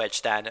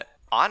 which then,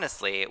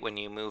 honestly, when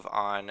you move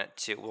on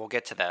to, we'll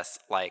get to this,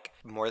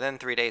 more than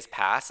 3 days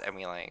pass, and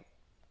we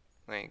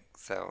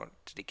so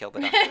did he kill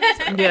the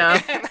doctor?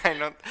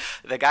 Yeah.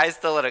 The guy's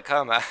still in a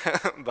coma,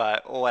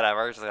 but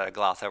whatever, just gotta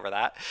gloss over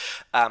that.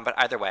 But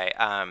either way,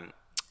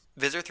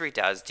 Visser 3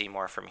 does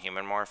demorph from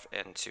human morph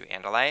into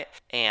Andalite,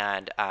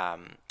 and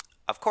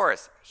of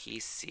course, he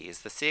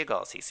sees the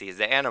seagulls. He sees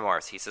the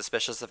animorphs. He's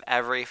suspicious of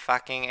every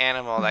fucking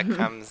animal that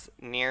comes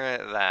near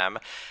them.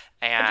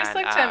 And I just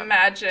like to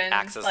imagine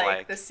Axe's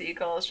the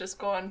seagulls just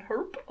going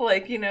herp,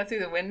 through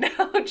the window,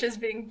 just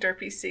being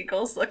derpy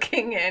seagulls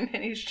looking in,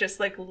 and he's just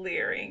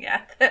leering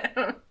at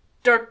them.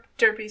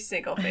 Derpy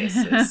seagull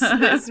faces is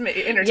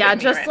entertaining. Yeah,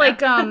 just right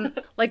now.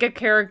 like a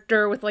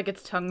character with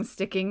its tongue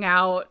sticking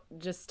out,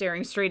 just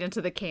staring straight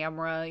into the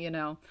camera,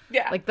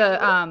 Yeah. Like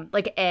the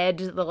like Ed,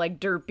 the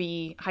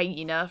derpy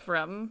hyena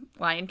from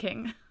Lion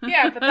King.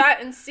 Yeah, but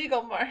that and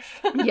seagull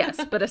morph. Yes,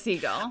 but a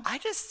seagull. I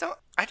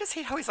just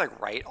hate how he's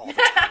right all the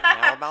time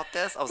now about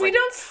this. I was we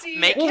don't see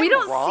make Well, him we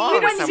don't wrong see- we we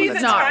don't don't some see of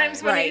the the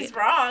times when Right. he's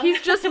wrong.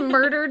 He's just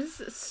murdered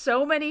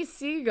so many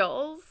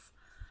seagulls.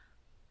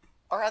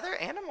 Or other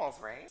animals,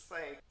 right?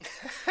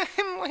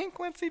 I'm like,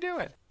 what's he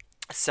doing?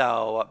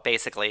 So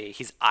basically,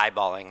 he's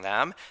eyeballing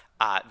them.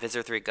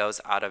 Visser 3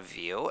 goes out of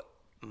view.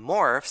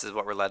 Morphs is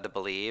what we're led to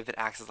believe. It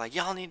acts as we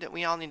all need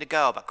to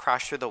go, but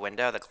crash through the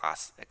window. The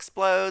glass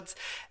explodes,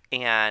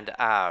 and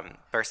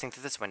bursting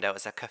through this window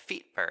is a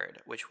Khafiit bird,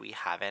 which we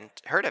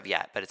haven't heard of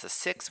yet, but it's a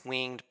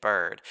 6-winged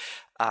bird.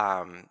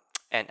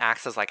 And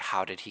Axe is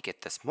how did he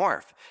get this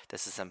morph?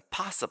 This is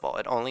impossible.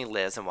 It only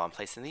lives in one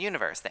place in the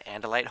universe, the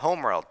Andalite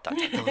homeworld. Dun,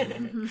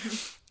 dun,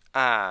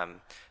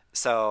 dun.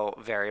 So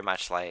very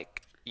much we're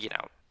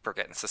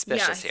getting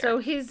suspicious here. So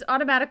he's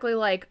automatically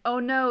oh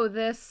no,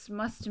 this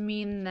must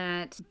mean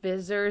that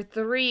Visser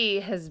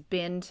 3 has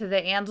been to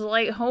the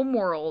Andalite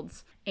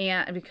homeworlds,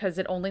 and because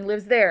it only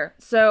lives there.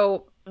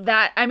 So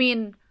that,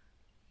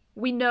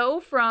 we know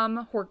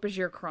from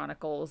Hork-Bajir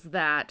Chronicles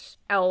that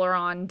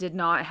Elrond did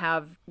not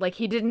have,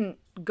 he didn't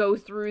go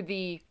through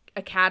the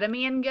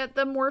academy and get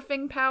the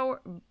morphing power,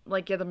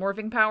 the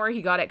morphing power.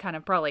 He got it kind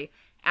of probably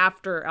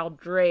after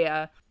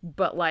Aldrea,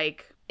 but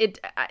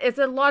it's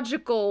a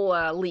logical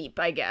leap,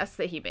 I guess,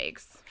 that he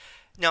makes.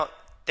 No,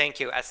 thank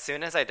you. As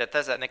soon as I did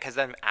this, and because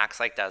then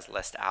Axe does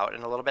list out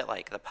in a little bit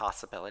the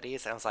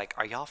possibilities, and I was like,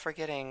 are y'all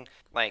forgetting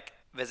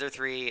Visser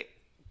 3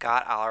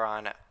 got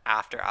Alaron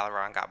after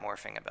Alaron got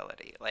morphing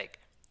ability?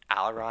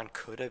 Alaron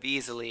could have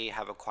easily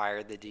have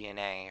acquired the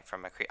DNA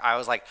from a creature. I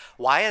was like,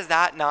 why is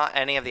that not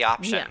any of the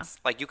options?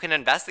 Yeah. You can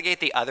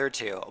investigate the other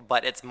two,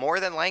 but it's more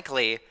than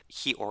likely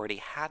he already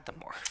had the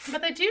morph.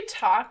 But they do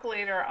talk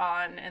later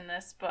on in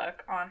this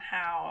book on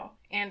how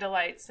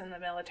Andalites in the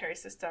military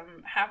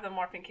system have the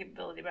morphing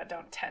capability but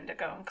don't tend to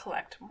go and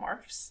collect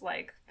morphs.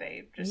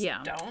 They just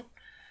don't.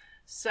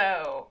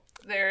 So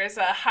there's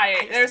a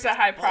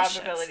high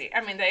bullshit. probability.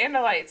 I mean, the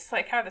Andalites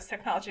like have this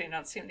technology and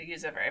don't seem to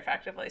use it very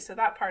effectively, so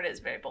that part is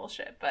very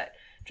bullshit. But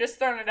just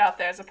throwing it out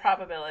there as a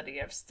probability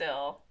of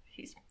still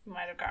he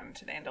might have gotten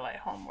to the Andalite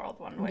homeworld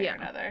one way or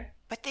another.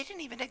 But they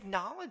didn't even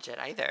acknowledge it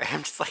either.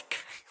 I'm just like,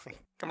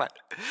 come on.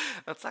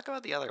 Let's talk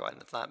about the other one.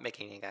 It's not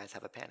making you guys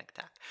have a panic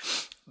attack.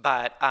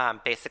 But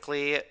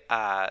basically,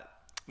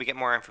 we get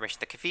more information.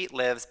 The Khafiit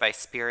lives by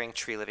spearing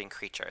tree-living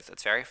creatures.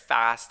 It's very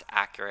fast,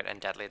 accurate,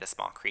 and deadly to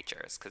small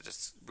creatures because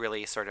it's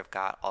really sort of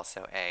got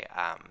also a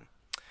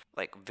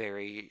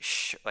very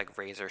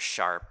razor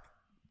sharp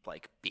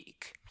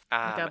beak.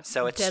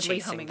 So it's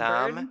chasing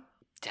them.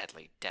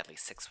 Deadly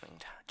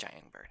six-winged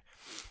giant bird.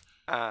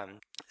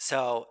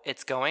 So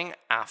it's going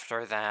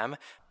after them.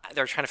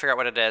 They're trying to figure out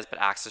what it is, but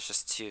Axe is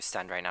just too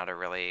stunned right now to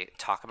really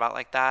talk about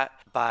like that.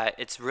 But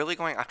it's really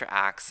going after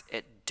Axe.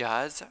 It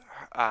does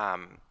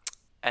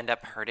end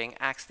up hurting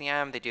Axe in the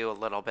end. They do a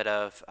little bit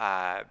of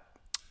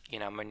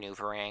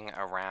maneuvering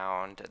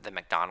around the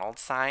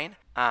McDonald's sign.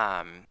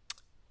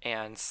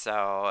 And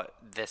so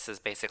this is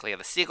basically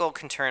the seagull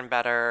can turn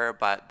better,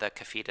 but the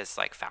Khafiit is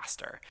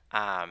faster.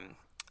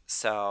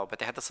 But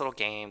they had this little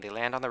game. They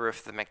land on the roof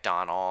of the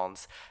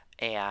McDonald's,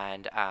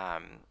 and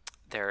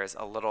there's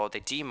they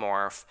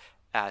demorph.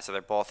 So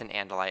they're both an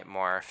Andalite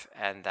morph,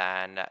 and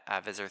then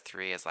Visor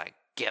 3 is like,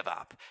 give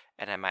up,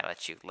 and I might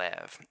let you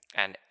live.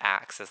 And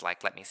Axe is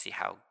like, let me see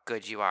how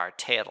good you are,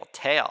 tail to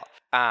tail.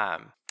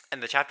 And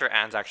the chapter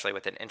ends actually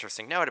with an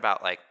interesting note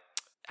about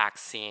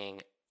Axe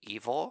seeing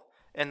evil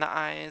in the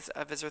eyes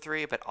of Visor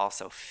 3, but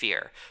also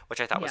fear,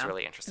 which I thought was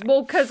really interesting.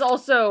 Well, because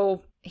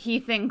also he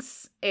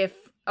thinks if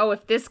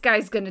this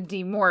guy's going to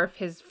demorph,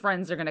 his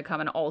friends are going to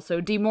come and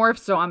also demorph,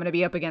 so I'm going to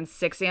be up against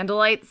 6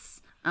 Andalites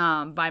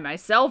by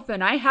myself,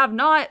 and I have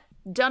not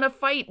done a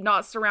fight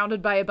not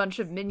surrounded by a bunch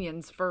of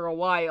minions for a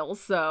while,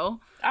 so...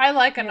 I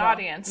like an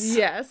audience.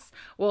 Yes.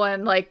 Well,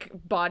 and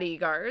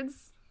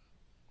bodyguards.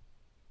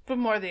 But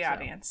more the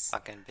audience.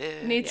 Fucking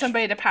bitch. Need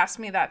somebody to pass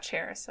me that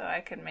chair so I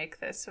can make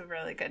this a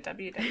really good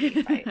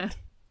WWE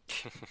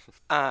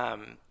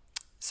fight.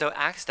 So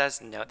Axe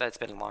does note that it's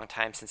been a long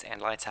time since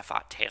Andalites have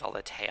fought tail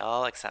to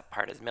tail, except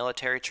part is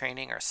military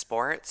training or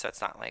sport, so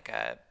it's not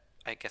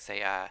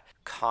a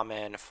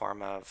common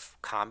form of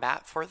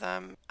combat for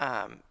them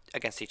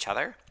against each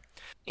other.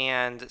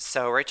 And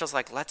so Rachel's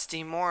like, let's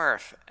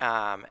demorph.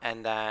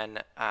 And then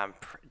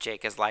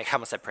Jake is like, I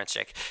almost said Prince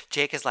Jake.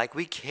 Jake is like,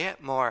 we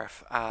can't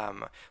morph.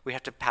 We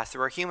have to pass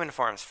through our human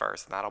forms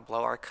first, and that'll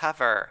blow our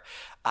cover.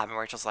 And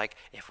Rachel's like,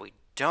 if we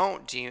do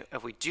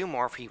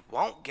morph, he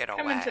won't get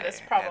away. Come into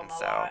this problem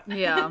a lot.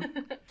 Yeah.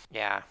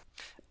 Yeah.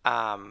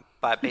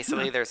 But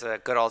basically there's a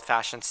good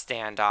old-fashioned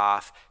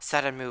standoff,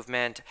 sudden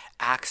movement.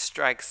 Axe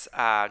tries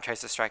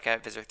to strike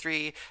at Visor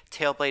 3.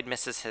 Tailblade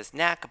misses his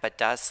neck, but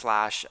does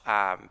slash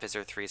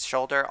Visor 3's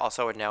shoulder.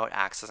 Also a note,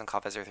 Axe doesn't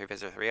call Visor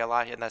 3 a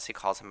lot, unless he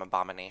calls him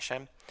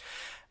Abomination.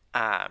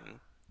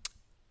 And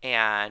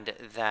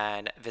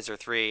then Visor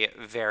 3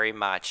 very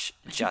much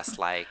just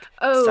sudden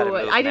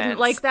movements. I didn't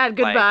like that.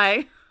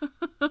 Goodbye.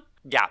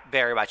 Yeah,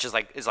 very much. Is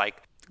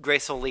like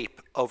graceful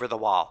leap over the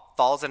wall,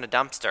 falls in a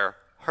dumpster,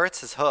 hurts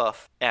his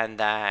hoof, and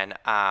then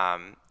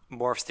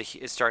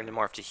is starting to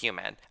morph to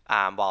human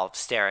while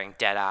staring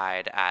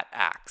dead-eyed at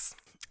Axe.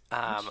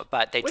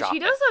 But they drop he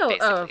does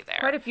basically there.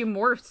 quite a few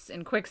morphs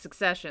in quick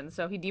succession.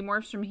 So he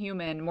demorphs from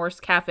human,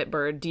 morphs Khafiit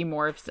bird,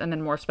 demorphs, and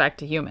then morphs back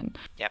to human.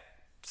 Yep.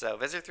 So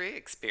Visor 3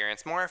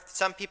 experience morph.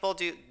 Some people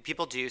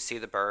do see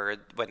the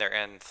bird when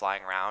they're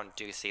flying around,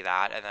 do see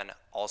that. And then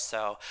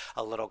also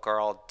a little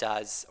girl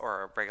does,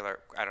 or a regular,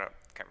 can't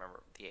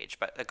remember the age,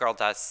 but a girl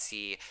does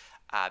see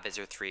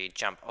Visor 3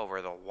 jump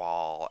over the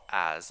wall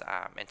as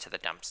into the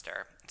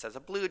dumpster. It says, a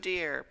blue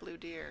deer.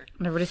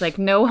 And everybody's like,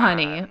 no,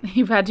 honey,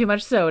 you've had too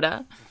much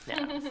soda.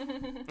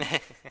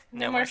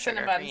 No more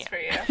sugar Cinnabons for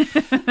you.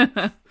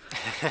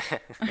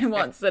 I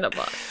want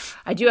Cinnabon.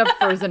 I do have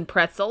frozen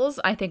pretzels.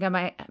 I think I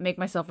might make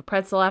myself a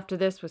pretzel after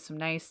this with some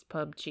nice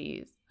pub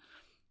cheese.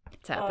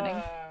 It's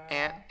happening.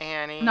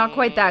 Annie. Not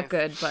quite that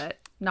good, but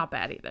not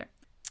bad either.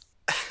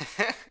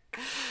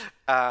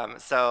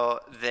 So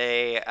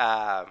they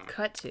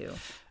cut to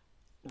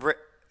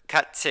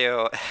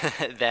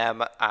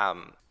them.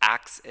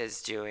 Axe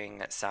is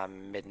doing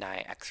some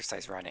midnight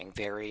exercise running,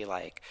 very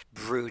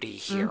broody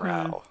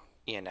hero,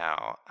 in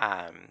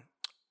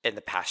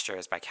the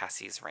pastures by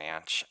Cassie's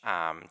ranch.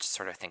 Just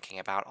sort of thinking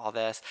about all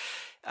this.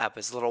 It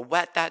was a little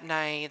wet that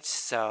night,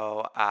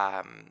 so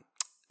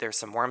there's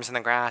some worms in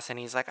the grass, and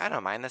he's like, I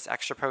don't mind this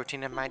extra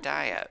protein in my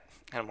diet.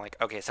 And I'm like,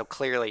 okay, so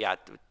clearly, yeah,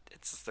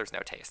 there's no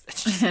taste.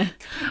 It's just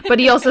but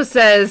he also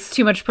says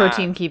too much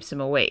protein keeps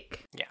him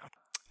awake. Yeah.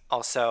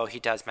 Also, he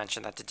does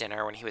mention that the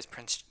dinner when he was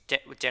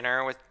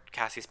dinner with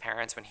Cassie's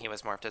parents when he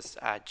was morphed as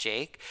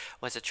Jake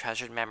was a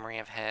treasured memory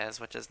of his,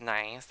 which is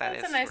nice.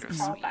 That's a nice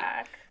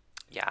callback.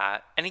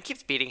 Yeah, and he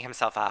keeps beating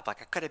himself up. I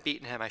could have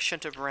beaten him. I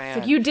shouldn't have ran.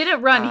 Like, you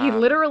didn't run. He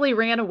literally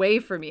ran away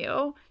from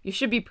you. You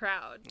should be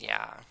proud.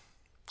 Yeah.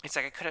 he's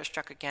like, I could have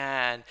struck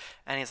again.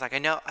 And he's like, I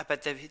know,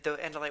 but the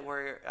Andalite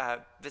warrior,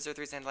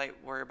 Visitor 3's Andalite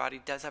warrior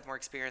body does have more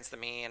experience than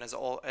me and is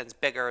old and is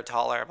bigger,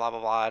 taller, blah, blah,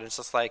 blah. And it's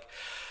just like,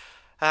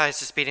 he's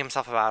just beating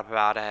himself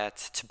about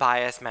it.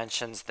 Tobias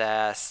mentions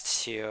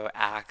this to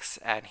Axe,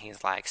 and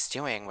he's like,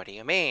 stewing, what do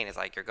you mean? He's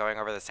like, you're going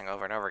over this thing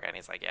over and over again.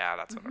 He's like, yeah,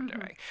 that's what I'm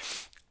doing.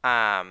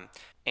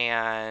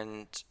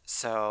 And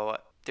so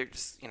they're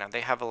just,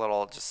 they have a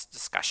little just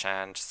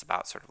discussion just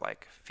about sort of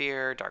like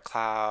fear, Dark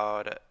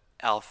Cloud,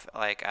 Elf,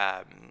 like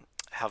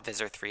how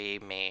Visor 3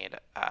 made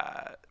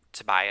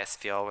Tobias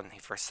feel when he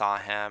first saw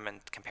him,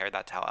 and compared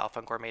that to how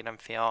Elfangor made him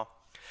feel.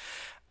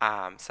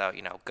 So,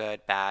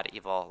 good, bad,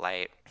 evil,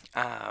 light.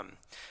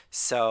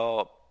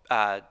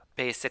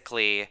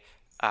 Basically,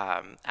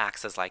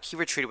 Axe is like, he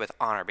retreated with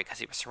honor because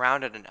he was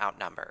surrounded and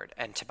outnumbered.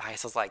 And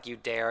Tobias is like, you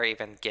dare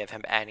even give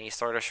him any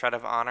sort of shred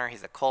of honor?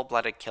 He's a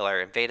cold-blooded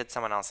killer, invaded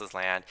someone else's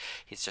land.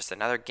 He's just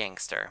another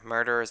gangster.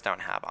 Murderers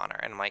don't have honor.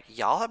 And I'm like,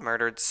 y'all have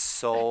murdered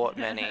so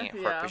many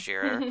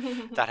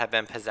Hork-Bajir that have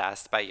been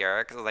possessed by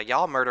Yurik. Like,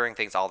 y'all murdering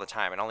things all the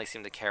time and only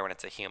seem to care when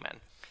it's a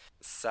human.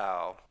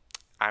 So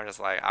I'm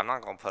just like, I'm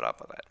not going to put up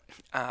with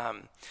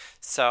it.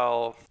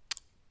 So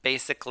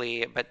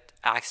basically, but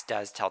Axe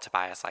does tell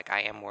Tobias, like,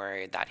 I am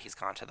worried that he's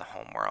gone to the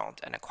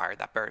homeworld and acquired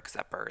that bird, because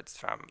that bird's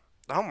from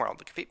the homeworld,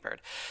 the Khafiit bird.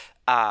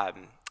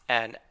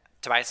 And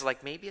Tobias is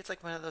like, maybe it's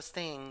like one of those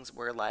things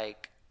where,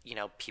 like,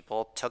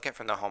 people took it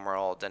from the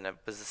homeworld and it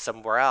was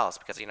somewhere else,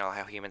 because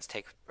how humans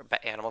take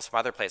animals from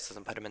other places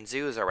and put them in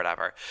zoos or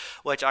whatever,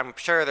 which I'm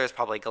sure there's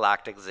probably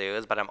galactic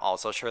zoos, but I'm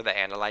also sure the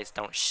Andalites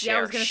don't share shit. Yeah,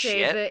 I was going to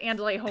say, the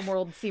Andalite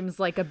homeworld seems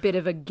like a bit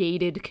of a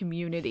gated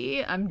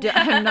community. I'm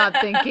not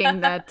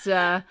thinking that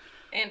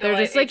they're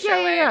just like,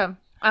 yeah.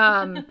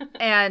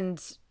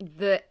 And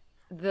the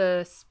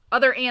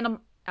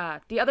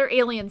other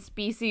alien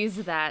species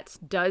that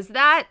does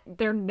that,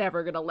 they're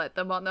never going to let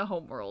them on the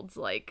homeworlds.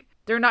 Like,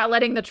 they're not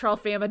letting the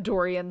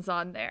Tralfamadorians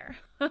on there.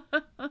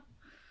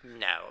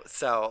 No.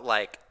 So,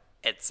 like,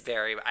 it's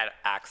very...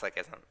 Axe, like,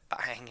 isn't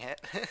buying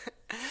it.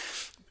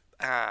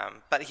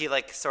 But he,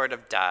 like, sort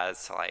of does.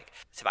 So, like,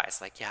 Tobias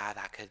is like, yeah,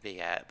 that could be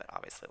it. But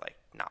obviously, like,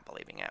 not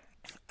believing it.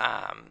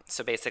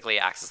 So basically,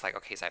 Axe is like,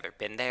 okay, he's either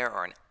been there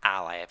or an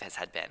ally of his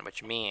had been,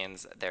 which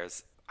means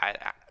there's...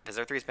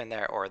 Visor 3's been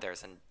there, or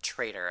there's a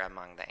traitor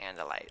among the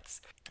Andalites.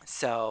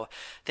 So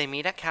they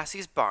meet at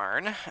Cassie's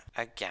barn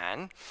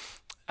again.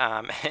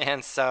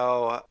 And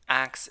so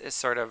Axe is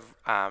sort of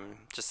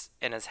just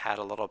in his head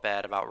a little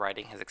bit about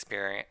writing his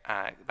experience,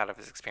 about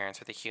his experience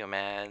with the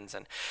humans,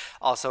 and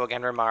also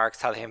again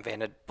remarks how they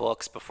invented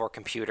books before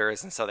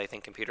computers, and so they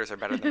think computers are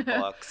better than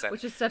books. And,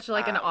 which is such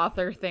like an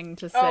author thing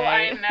to say. Oh,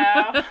 I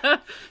know.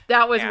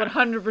 That was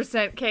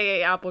 100%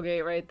 K.A.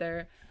 Applegate right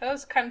there.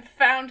 Those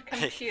confound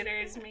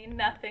computers mean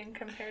nothing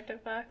compared to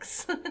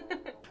books.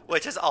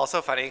 Which is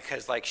also funny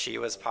because, like, she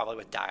was probably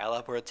with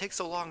dial-up where it takes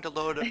so long to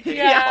load a page,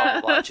 Yeah. blah,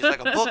 blah, blah. And she's like,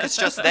 a book is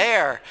just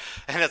there.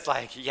 And it's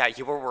like, yeah,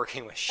 you were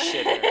working with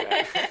shit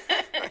internet.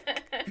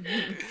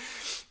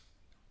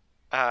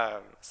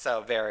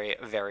 So very,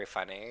 very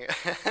funny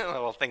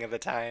little thing of the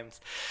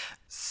times.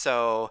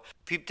 So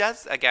he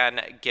does,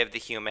 again, give the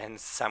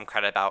humans some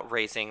credit about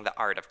raising the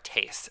art of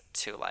taste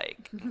to,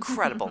 like,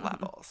 incredible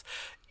levels,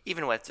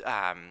 even with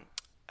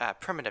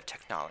primitive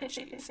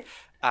technologies.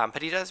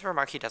 But he does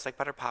remark he does like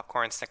butter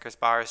popcorn, Snickers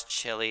bars,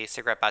 chili,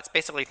 cigarette butts,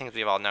 basically things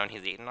we've all known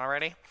he's eaten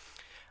already.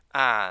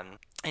 And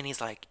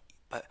he's like,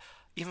 but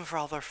even for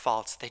all their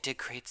faults, they did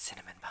create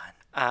cinnamon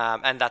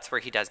bun. And that's where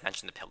he does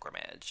mention the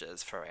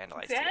pilgrimages for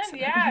Andalites.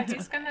 Yeah,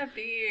 he's going to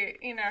be,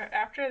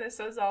 after this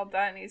is all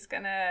done, he's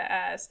going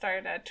to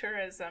start a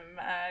tourism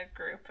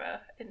group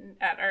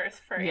at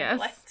Earth for Yes,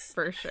 Andalites.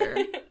 for sure.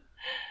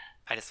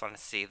 I just want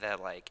to see the,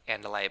 like,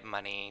 Andalite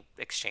money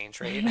exchange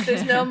rate.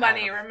 There's no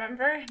money,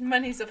 remember?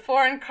 Money's a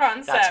foreign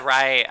concept. That's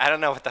right. I don't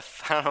know what the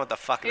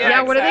fuck that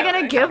Yeah, is. what are they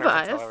gonna exactly. give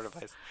Counterfeits all us? over the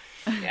place.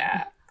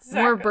 Yeah.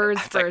 More exactly.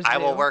 birds It's like, for I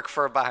will zoo. work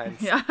for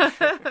buns. Yeah.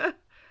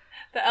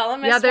 The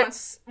Elemis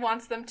they're-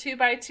 wants them 2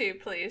 by 2,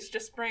 please.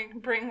 Just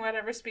bring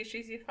whatever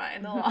species you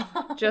find along.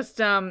 Just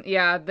the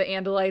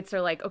Andalites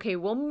are like, okay,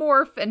 we'll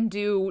morph and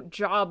do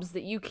jobs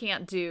that you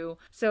can't do.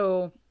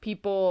 So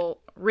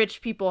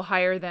rich people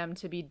hire them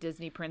to be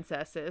Disney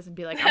princesses and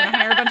be like, I'm gonna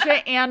hire a bunch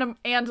of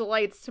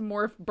Andalites to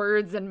morph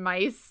birds and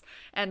mice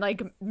and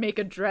like make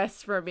a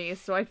dress for me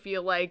so I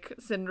feel like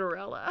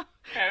Cinderella.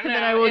 I don't And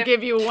then know, I will if-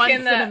 give you one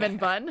can the- cinnamon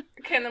bun.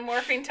 Can the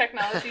morphing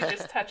technology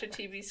just touch a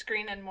TV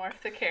screen and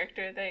morph the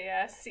character they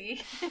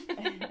see?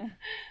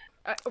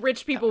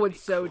 Rich people would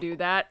so do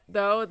that,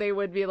 though. They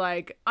would be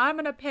like, I'm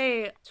gonna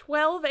pay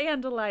 12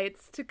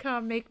 Andalites to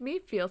come make me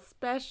feel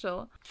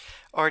special.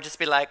 Or just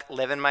be like,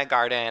 live in my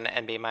garden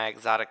and be my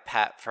exotic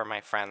pet for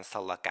my friends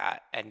to look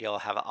at, and you'll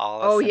have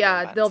all. Oh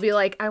yeah, they'll be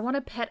like, I want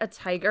to pet a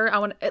tiger. I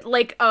want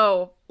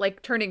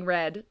like Turning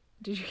Red.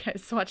 Did you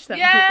guys watch that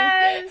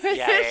Yes! movie?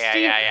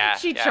 Yeah.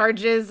 She Yeah.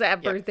 charges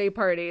at birthday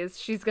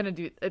parties. It's gonna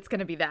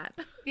be that.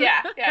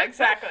 Yeah,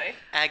 exactly.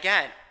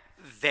 Again,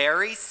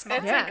 very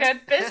smart. It's Yeah. a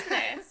good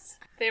business.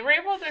 They were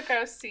able to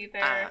go see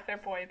their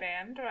boy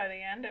band by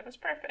the end. It was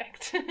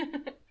perfect.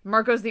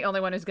 Marco's the only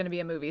one who's going to be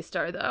a movie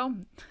star, though.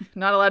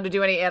 Not allowed to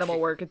do any animal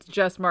work. It's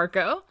just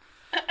Marco.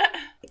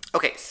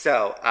 Okay,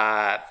 so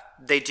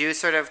they do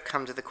sort of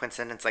come to the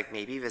coincidence, like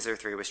maybe Visitor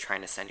 3 was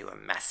trying to send you a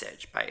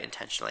message by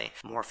intentionally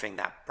morphing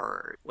that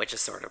bird, which is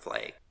sort of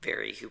like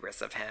very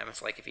hubris of him.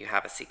 It's like, if you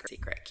have a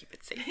secret, keep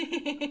it safe.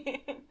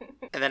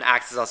 And then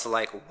Axe is also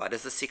like, what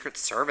is the Secret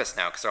Service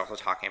now? Because they're also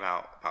talking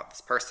about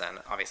this person.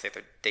 Obviously,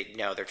 they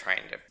know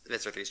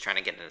Visitor 3 is trying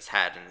to get in his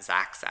head and his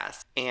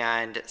access.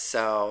 And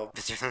so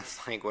Visitor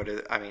 3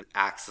 is like,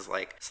 Axe is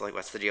like, so like,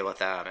 what's the deal with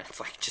them? And it's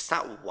like, just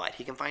not what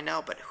he can find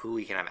out, but who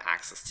he can have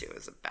access to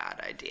is a bad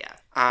idea.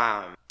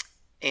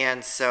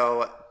 And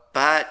so,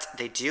 but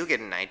they do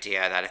get an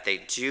idea that if they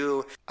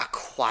do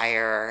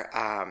acquire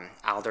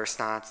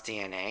Aldersnot's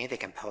DNA, they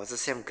can pose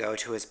as him, go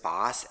to his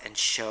boss, and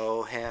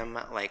show him,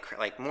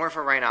 like more of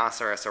a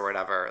rhinoceros or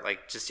whatever,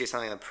 like just do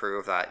something to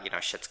prove that,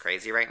 shit's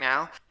crazy right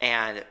now,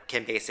 and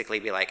can basically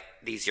be like,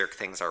 these Yeerk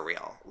things are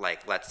real,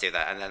 like, let's do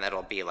that, and then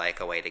it'll be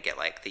like a way to get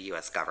like the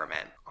U.S.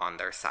 government on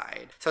their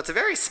side. So it's a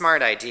very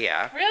smart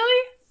idea.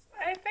 Really?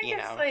 I think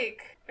it's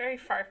like very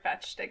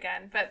far-fetched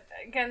again, but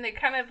again, they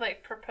kind of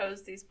like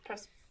propose these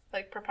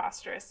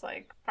preposterous,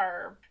 like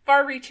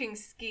far-reaching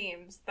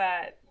schemes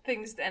that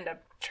things end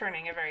up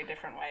turning a very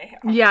different way.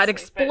 Yeah, it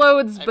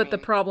explodes, but the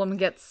mean, problem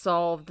gets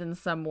solved in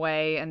some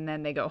way, and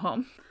then they go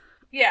home.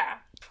 Yeah.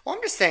 Well,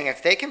 I'm just saying,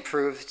 if they can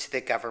prove to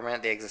the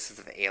government the existence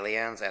of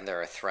aliens and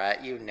they're a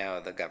threat,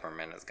 the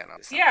government is going to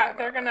do something. Yeah,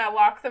 they're going to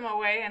lock them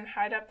away and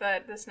hide up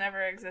that this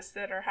never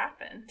existed or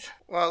happened.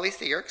 Well, at least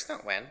the Yeerks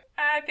don't win.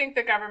 I think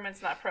the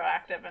government's not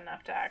proactive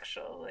enough to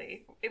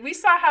actually... We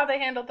saw how they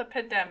handled the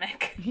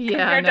pandemic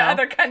compared to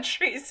other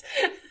countries.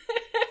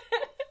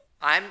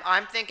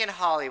 I'm thinking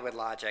Hollywood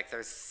logic.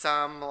 There's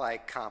some,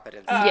 like,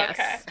 competence. Oh,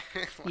 Yes.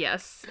 Okay.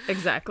 Yes,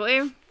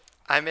 exactly.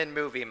 I'm in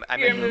movie mode.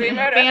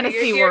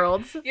 Fantasy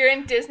worlds. You're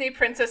in Disney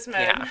princess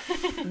mode. Yeah.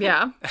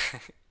 Yeah.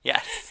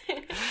 Yes.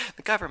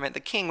 The government, the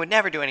king would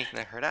never do anything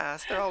to hurt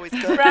us. They're always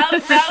good. rally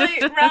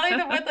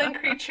the woodland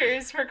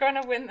creatures. We're going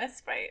to win this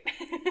fight.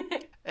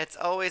 It's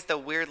always the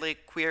weirdly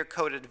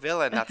queer-coded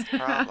villain. That's the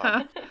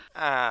problem.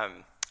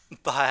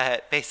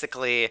 But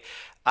basically,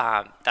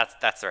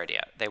 that's their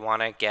idea. They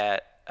want to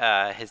get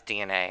his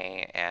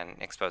DNA and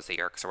expose the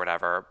Yeerks or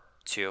whatever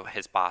to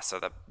his boss, or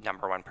the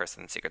number one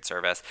person in the Secret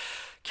Service.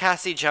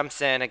 Cassie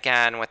jumps in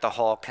again with the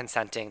whole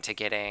consenting to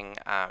getting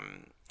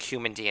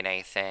human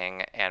DNA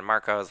thing, and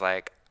Marco's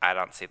like, I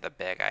don't see the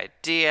big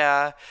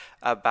idea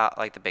about,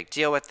 like, the big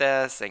deal with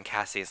this. And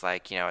Cassie's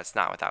like, it's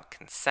not without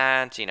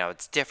consent.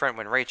 It's different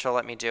when Rachel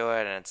let me do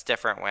it, and it's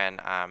different when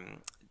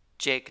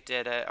Jake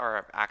did it,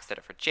 or Axe did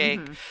it for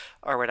Jake,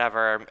 or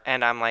whatever.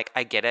 And I'm like,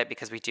 I get it,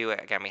 because we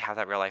have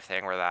that real life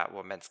thing where that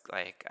woman's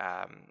like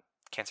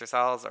cancer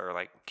cells are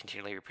like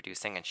continually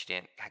reproducing, and she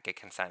didn't get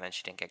consent and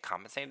she didn't get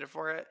compensated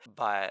for it.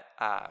 But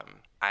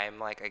I'm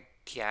like,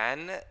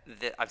 again,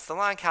 I'm still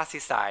on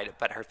Cassie's side,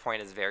 but her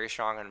point is very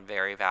strong and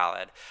very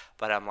valid.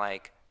 But I'm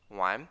like,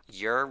 one,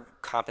 your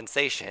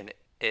compensation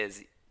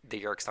is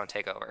the Yeerks don't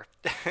take over.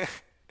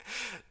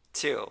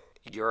 2,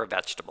 you're a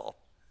vegetable.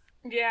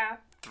 Yeah.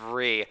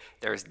 3,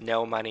 there's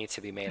no money to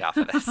be made off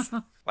of this.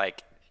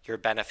 Like, your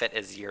benefit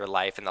is your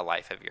life and the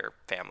life of your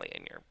family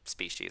and your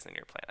species and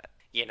your planet.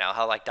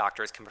 How, like,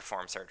 doctors can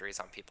perform surgeries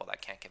on people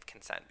that can't give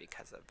consent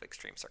because of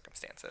extreme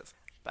circumstances.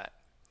 But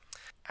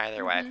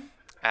either way,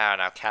 I don't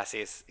know.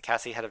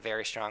 Cassie had a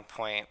very strong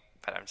point,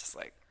 but I'm just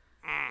like,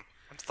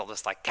 I'm still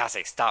just like,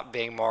 Cassie, stop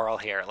being moral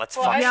here. Let's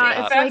fuck it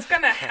up. If that's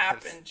going to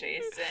happen,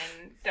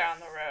 Jason, down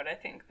the road, I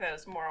think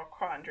those moral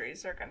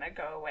quandaries are going to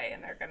go away,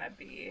 and they're going to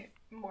be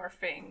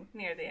morphing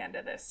near the end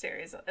of this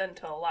series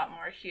into a lot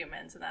more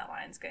humans, and that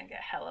line's going to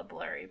get hella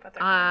blurry, but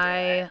they're going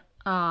to do it.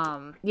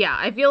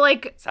 I feel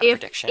like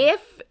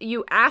if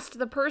you asked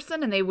the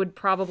person and they would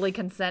probably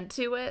consent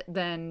to it,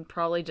 then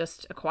probably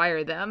just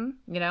acquire them,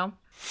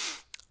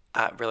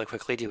 Really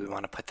quickly, do we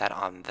want to put that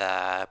on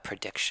the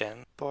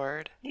prediction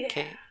board? Yeah.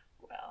 Kate?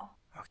 Well,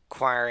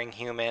 acquiring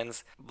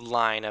humans,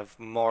 line of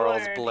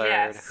morals blurred,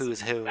 yes.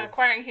 Who's who.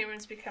 Acquiring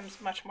humans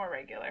becomes much more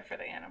regular for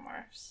the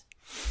Animorphs.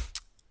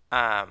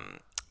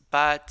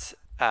 But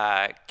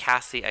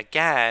Cassie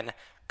again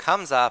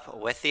comes up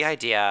with the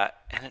idea,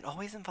 and it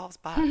always involves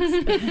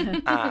bugs.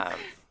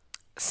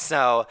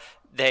 So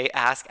they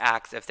ask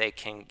Axe if they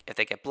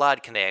get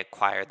blood, can they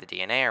acquire the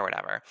DNA or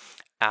whatever.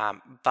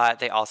 But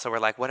they also were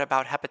like, what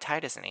about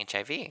hepatitis and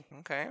HIV?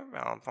 Okay,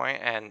 valid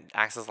point. And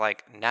Axe is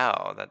like,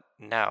 no,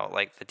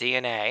 like the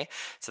DNA,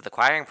 so the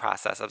acquiring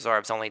process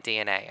absorbs only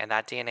DNA, and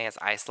that DNA is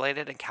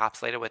isolated and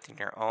encapsulated within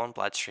your own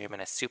bloodstream in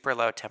a super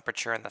low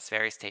temperature and thus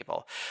very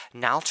stable.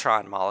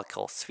 Naltron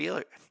molecule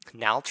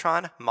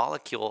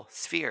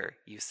sphere,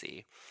 you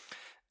see.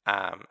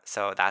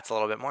 So that's a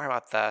little bit more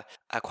about the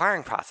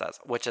acquiring process,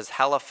 which is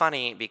hella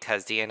funny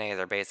because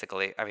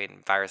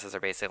viruses are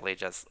basically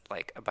just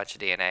like a bunch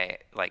of DNA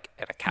like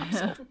in a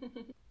capsule.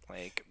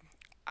 Like,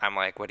 I'm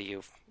like, what do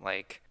you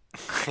like?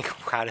 Like,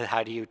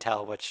 how do you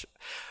tell which?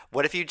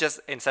 What if you just,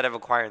 instead of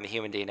acquiring the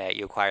human DNA,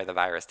 you acquire the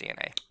virus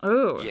DNA?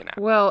 Oh, You know,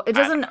 well, it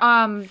I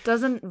don't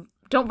doesn't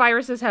don't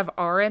viruses have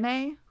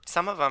RNA?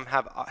 Some of them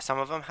have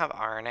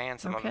RNA and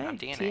some of them have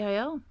DNA.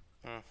 TIL.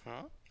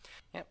 Mm-hmm.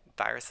 Yep.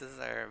 Viruses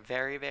are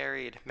very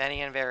varied,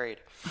 many and varied.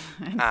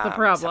 That's the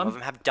problem. Some of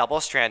them have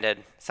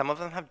double-stranded. Some of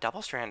them have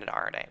double-stranded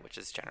RNA, which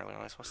is generally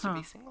only supposed to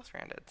be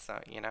single-stranded. So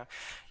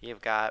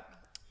you've got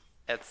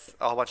it's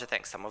a whole bunch of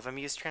things. Some of them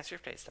use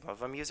transcriptase. Some of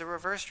them use a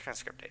reverse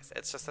transcriptase.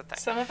 It's just a thing.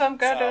 Some of them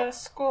go to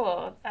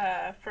school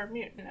for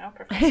mutant,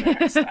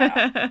 Professor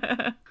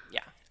style.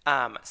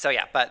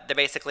 Yeah. But they're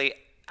basically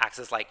Axe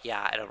is like,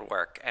 yeah, it'll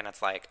work, and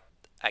it's like,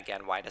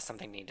 again, why does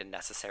something need to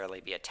necessarily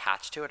be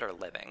attached to it or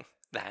living?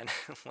 Then,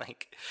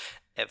 like,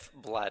 if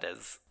blood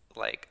is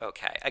like,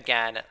 okay,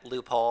 again,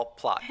 loophole,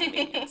 plot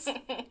convenience.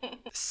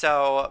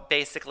 So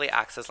basically,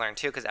 Axe has learned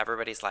too, because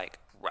everybody's like,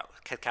 gross.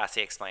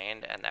 Cassie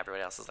explained, and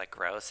everybody else is like,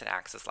 gross. And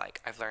Axe is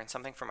like, I've learned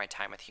something from my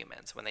time with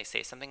humans. When they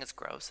say something is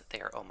gross, they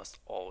are almost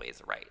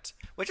always right.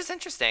 Which is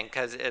interesting,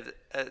 because it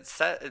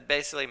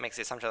basically makes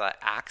the assumption that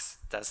Axe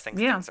does think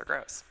things are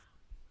gross.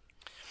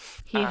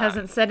 He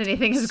hasn't said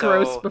anything is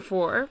gross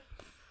before.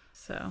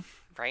 So.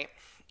 Right?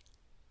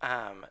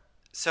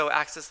 So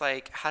Axe is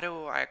like, how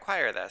do I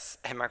acquire this?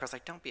 And Marco's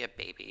like, don't be a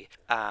baby.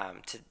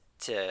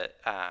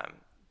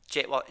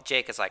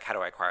 Jake is like, how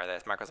do I acquire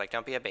this? Marco's like,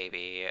 don't be a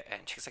baby.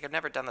 And she's like, I've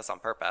never done this on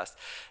purpose.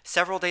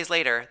 Several days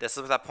later, this is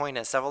what that point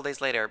is, several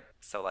days later.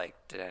 So, like,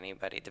 did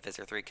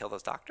Visor 3 kill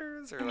those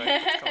doctors? Or,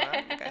 like, what's going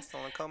on? The guy's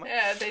still in a coma?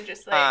 Yeah, they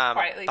just,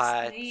 quietly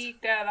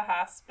sneaked out of the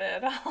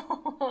hospital.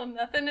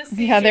 Nothing to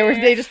see Yeah, here.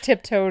 they just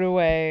tiptoed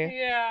away.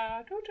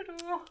 Yeah.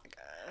 Doo-doo-doo.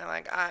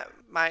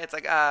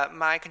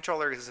 My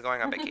controller is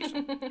going on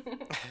vacation.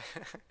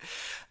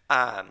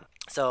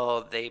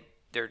 So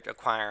they're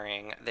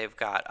acquiring. They've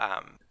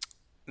got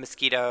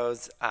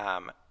mosquitoes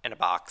in a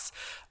box.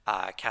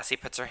 Cassie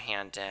puts her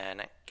hand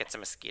in, gets a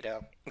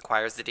mosquito,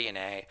 acquires the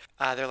DNA.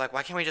 They're like,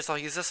 why can't we just all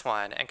use this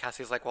one? And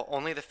Cassie's like, well,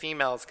 only the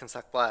females can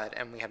suck blood,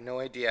 and we have no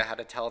idea how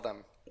to tell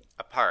them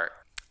apart.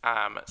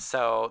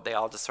 So they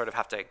all just sort of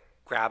have to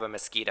grab a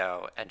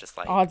mosquito and just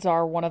like. Odds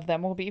are one of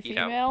them will be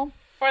female.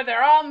 Or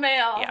they're all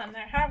male and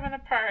they're having a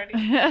party.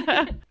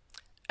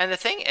 And the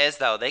thing is,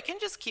 though, they can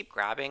just keep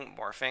grabbing,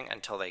 morphing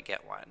until they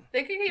get one.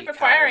 They can keep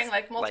acquiring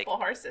like multiple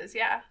horses,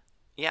 yeah.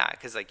 Yeah,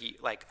 because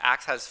like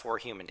Axe has 4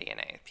 human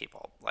DNA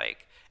people,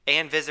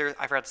 and Visor.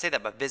 I forgot to say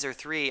that, but Visor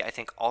 3 I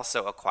think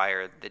also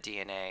acquired the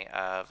DNA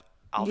of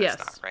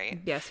Aldersnot, right?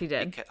 Yes, he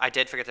did. I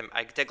did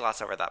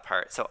gloss over that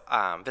part. So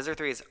Visor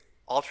 3's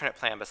alternate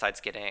plan,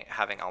 besides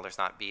having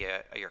Aldersnot be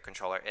your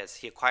controller, is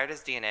he acquired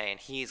his DNA and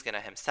he's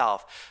gonna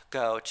himself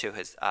go to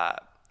his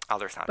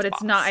Aldersnot's But it's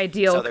boss. not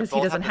ideal So because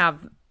he doesn't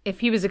have.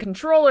 If he was a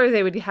controller,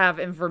 they would have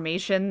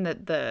information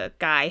that the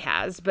guy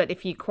has. But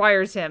if he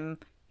acquires him,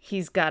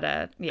 he's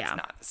gotta. Yeah, it's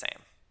not the same.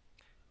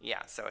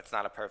 Yeah, so it's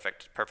not a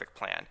perfect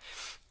plan,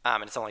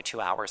 and it's only 2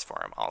 hours for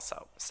him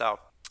also. So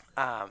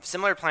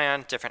similar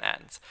plan, different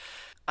ends.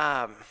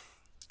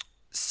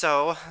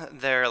 So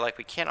they're like,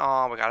 we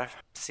gotta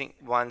see,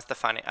 one's the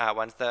female,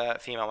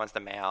 one's the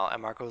male.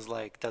 And Marco's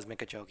like, does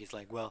make a joke. He's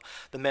like, well,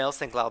 the males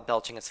think loud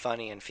belching is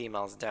funny and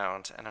females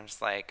don't. And I'm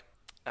just like,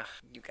 ugh,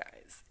 you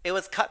guys. It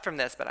was cut from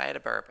this, but I had a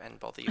burp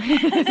and both of you.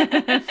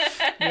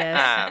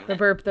 Yes, the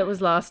burp that was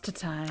lost to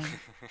time.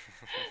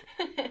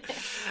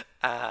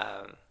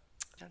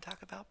 Don't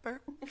talk about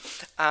burp.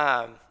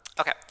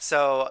 Okay,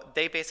 so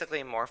they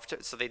basically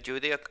morph so they do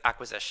the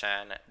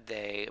acquisition.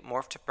 They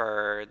morph to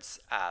birds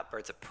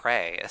of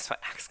prey is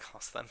what Axe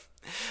calls them.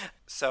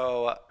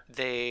 So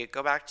they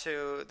go back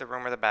to the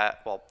room where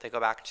they go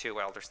back to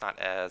where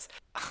Aldersnot is.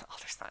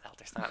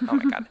 Aldersnot. Oh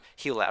my god.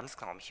 Hewlett. I'm just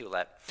calling him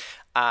Hewlett.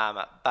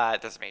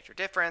 But there's a major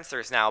difference.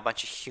 There's now a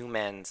bunch of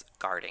humans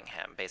guarding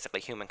him.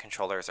 Basically, human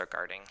controllers are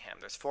guarding him.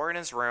 There's 4 in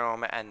his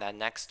room, and then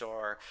next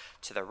door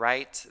to the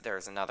right,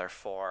 there's another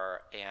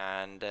 4,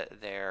 and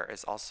there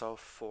is also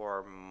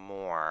 4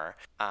 more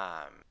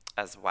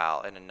as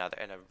well in a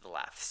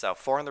left. So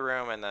 4 in the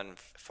room, and then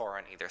 4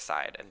 on either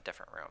side in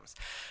different rooms.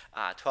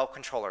 12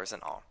 controllers in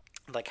all.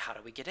 Like, how do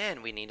we get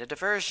in? We need a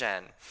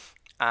diversion.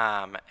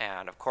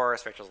 And of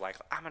course, Rachel's like,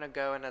 I'm going to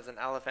go in as an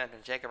elephant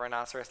and Jake a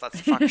rhinoceros. Let's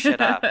fuck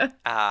shit up.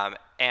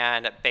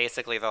 And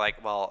basically they're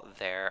like, well,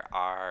 there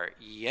are,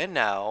 they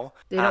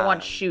don't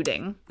want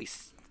shooting.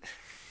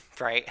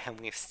 Right. And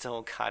we've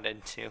still got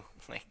into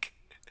like,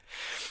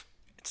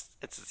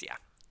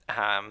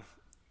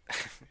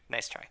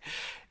 nice try,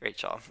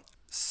 Rachel.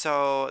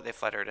 So they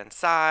fluttered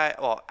inside.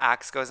 Well,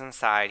 Axe goes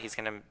inside. He's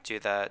going to do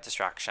the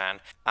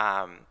distraction.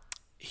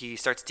 He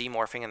starts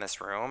demorphing in this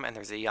room, and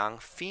there's a young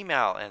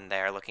female in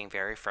there looking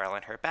very frail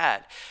in her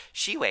bed.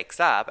 She wakes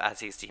up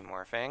as he's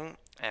demorphing,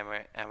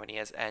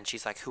 and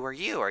she's like, "Who are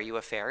you? Are you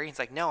a fairy?" He's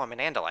like, "No, I'm an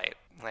Andalite."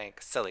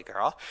 Like, silly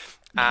girl.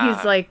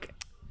 He's like,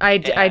 I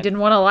didn't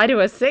want to lie to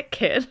a sick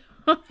kid.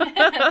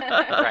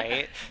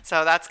 Right?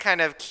 So that's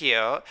kind of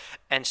cute.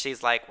 And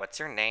she's like, "What's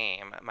your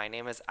name?" "My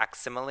name is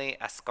Aximili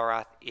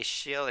Escorath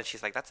Ishil." And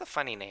she's like, "That's a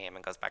funny name,"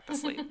 and goes back to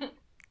sleep.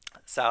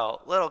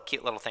 So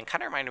cute little thing.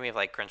 Kind of reminded me of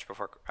like Grinch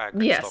Before Grinch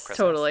Stole Yes, Christmas.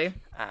 totally.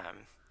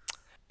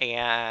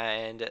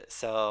 And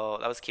so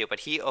that was cute.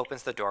 But he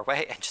opens the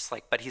doorway and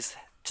but he's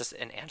just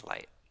an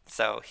Andalite.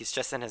 So he's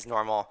just in his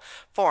normal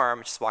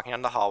form, just walking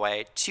down the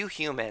hallway. 2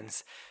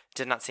 humans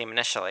did not see him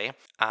initially.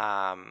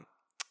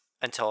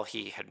 Until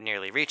he had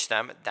nearly reached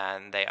them,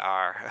 then they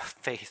are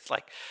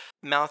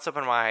mouths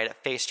open wide,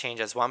 face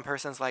changes. One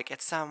person's like,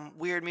 it's some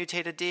weird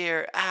mutated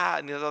deer,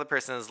 and the other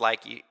person is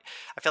like, I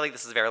feel like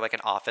this is very like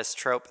an Office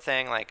trope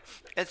thing, like,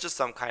 it's just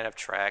some kind of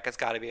trick, it's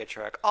gotta be a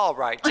trick. All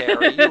right,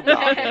 Terry, you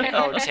got it.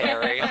 Oh,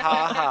 Terry,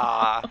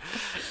 ha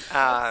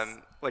ha.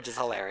 Which is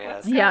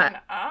hilarious. Yeah.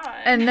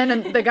 And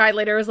then the guy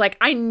later was like,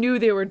 I knew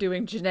they were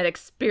doing genetic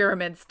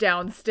experiments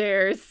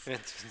downstairs.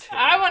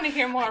 I want to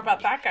hear more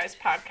about that guy's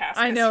podcast.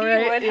 I know,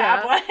 right? He would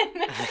have one.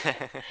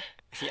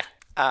 Yeah.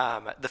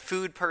 The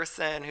food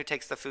person who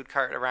takes the food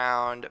cart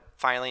around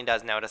finally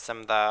does notice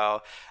him,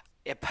 though.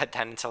 But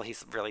then until he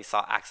really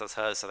saw Axel's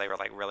hose, so they were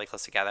like really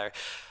close together.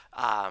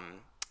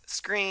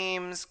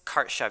 Screams,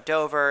 cart shoved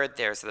over.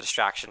 There's the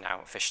distraction now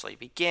officially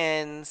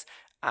begins.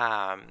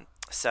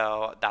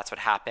 So that's what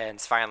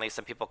happens. Finally,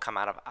 some people come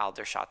out of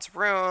Aldershot's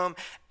room,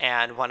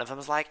 and one of them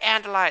is like,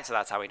 Andalite! So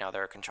that's how we know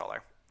they're a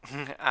controller.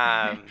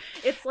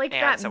 It's like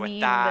that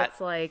meme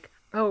that's like,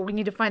 oh, we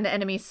need to find the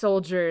enemy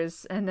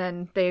soldiers, and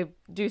then they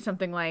do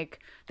something like,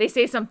 they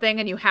say something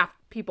and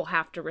people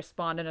have to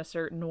respond in a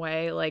certain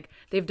way. Like,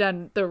 they've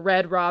done the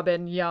Red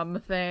Robin yum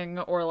thing,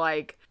 or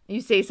like,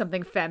 you say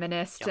something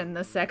feminist and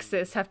the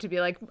sexists have to be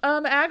like,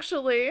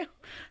 actually.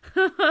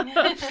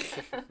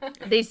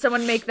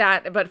 Someone make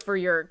that, but for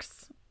Yerks.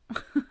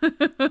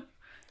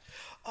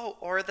 Oh,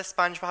 or the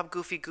SpongeBob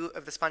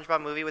the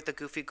SpongeBob movie with the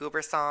Goofy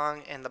Goober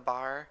song in the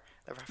bar.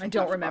 I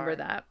don't remember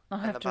that. I'll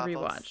have to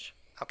rewatch.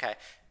 Okay.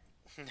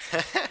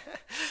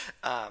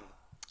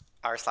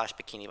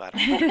 r/bikini bottom.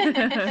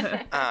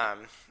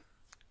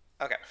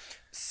 Okay.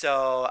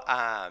 So,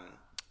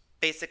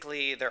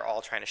 basically, they're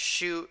all trying to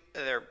shoot.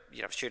 They're,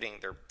 shooting.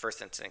 Their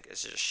first instinct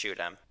is to just shoot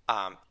him.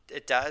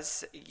 It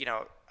does,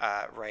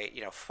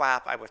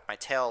 flap. I whipped my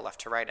tail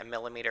left to right, a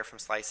millimeter from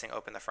slicing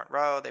open the front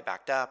row. They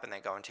backed up and they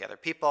go into other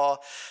people.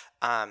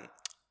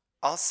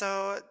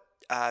 Also,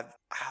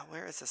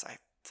 where is this? I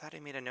thought I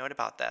made a note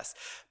about this,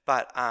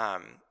 but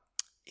Axe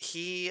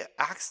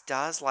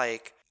does I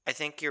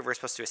think we're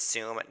supposed to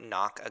assume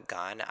knock a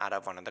gun out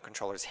of one of the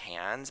controller's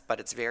hands,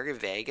 but it's very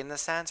vague in the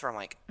sense where I'm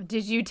like,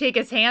 did you take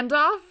his hand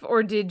off,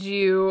 or did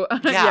you?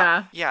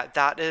 Yeah.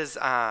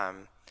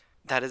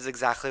 That is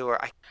exactly where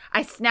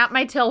I snapped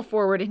my tail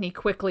forward and he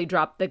quickly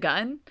dropped the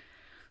gun.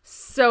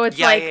 So it's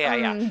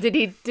did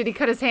he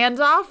cut his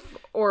hands off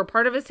or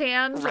part of his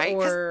hand, right?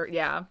 Or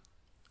yeah.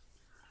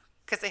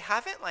 Because they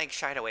haven't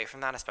shied away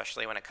from that,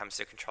 especially when it comes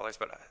to controllers,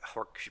 but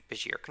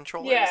Hork-Bajir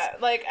controllers. Yeah,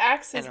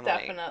 Axe has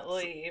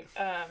definitely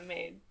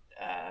made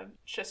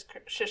shish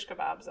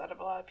kebabs out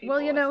of a lot of people.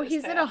 Well,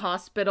 he's in a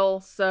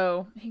hospital,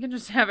 so he can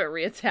just have it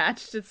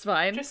reattached. It's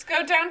fine. Just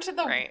go down to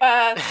the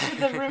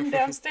room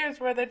downstairs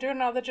where they're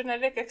doing all the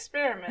genetic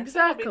experiments.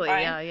 Exactly.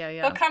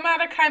 Yeah. They'll come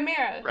out of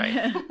Chimera.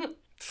 Right.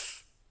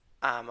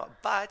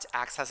 But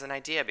Axe has an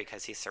idea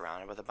because he's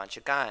surrounded with a bunch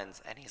of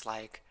guns, and he's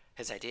like,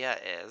 his idea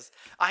is,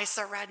 I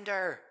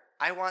surrender.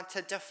 I want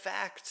to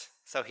defect.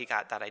 So he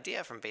got that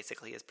idea from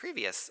basically his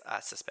previous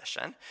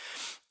suspicion.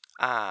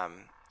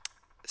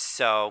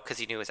 So, because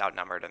he knew he was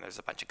outnumbered and there's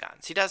a bunch of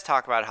guns. He does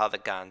talk about how the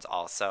guns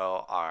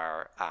also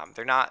are,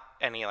 they're not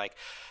any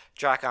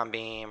Dracon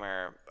beam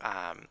or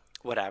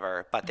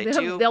whatever, but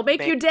they'll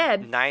make you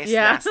dead. Nice,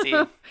 nasty.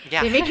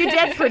 Yeah. They make you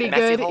dead pretty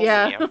good.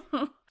 Yeah.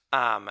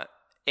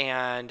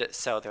 And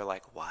so they're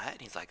like, what? And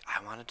he's like,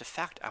 I want to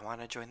defect. I want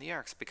to join the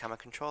Yerks, become a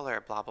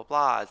controller, blah, blah,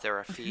 blah. Is there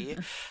a fee?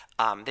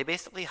 They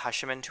basically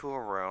hush him into a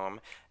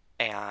room.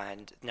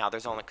 And now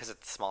there's only, because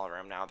it's a small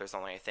room now, there's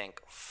only, I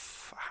think,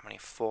 how many?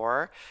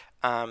 4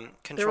 controllers.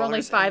 There are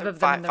only 5 of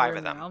them in the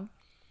room now.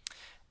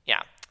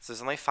 Yeah. So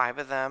there's only 5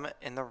 of them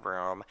in the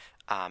room.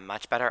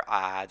 Much better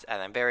odds. And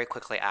then very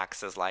quickly,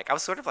 Axe is like, I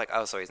was sort of like,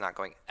 oh, so he's not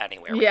going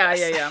anywhere with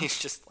this. Yeah. He's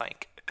just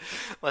like,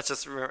 let's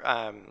just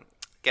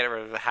get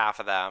rid of half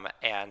of them.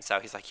 And so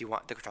he's like,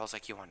 the controller's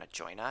like, you want to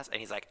join us? And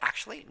he's like,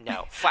 actually,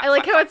 no. I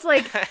like how it's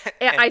like,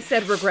 I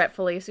said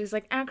regretfully. So he's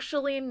like,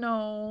 actually,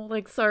 no.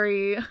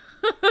 Sorry.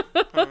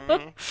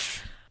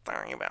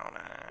 Sorry about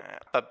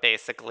it. But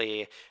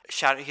basically,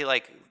 he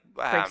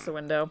breaks the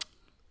window.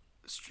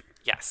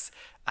 Yes.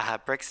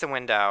 Breaks the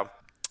window,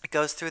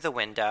 goes through the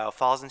window,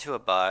 falls into a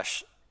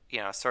bush,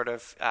 sort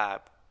of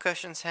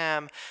cushions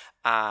him.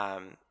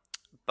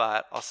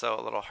 But also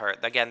a little hurt.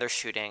 Again, they're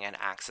shooting, and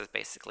Axe is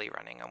basically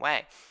running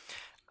away.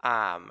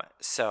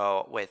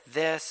 So with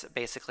this,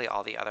 basically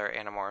all the other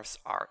Animorphs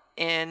are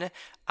in,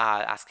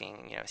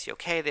 asking, is he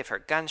okay? They've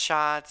heard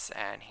gunshots,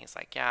 and he's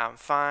like, yeah, I'm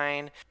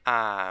fine.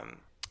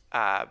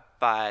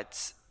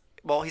 But,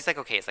 well, he's like,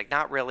 okay, it's like,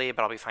 not really,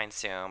 but I'll be fine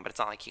soon. But it's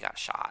not like he got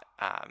shot.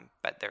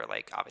 But they're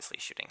obviously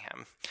shooting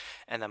him.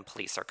 And then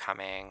police are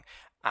coming.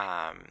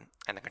 And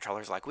the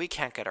controller's like, we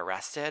can't get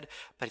arrested.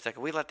 But he's like,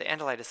 if we let the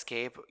Andalite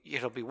escape,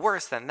 it'll be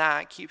worse than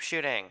that. Keep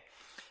shooting.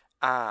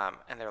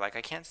 And they're like,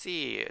 I can't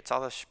see. It's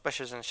all the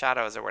bushes and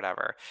shadows or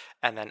whatever.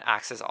 And then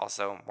Axe is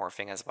also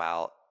morphing as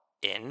well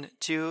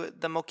into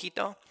the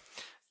Mosquito.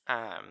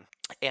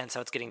 And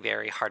so it's getting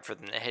very hard for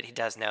them to hit. He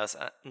does note,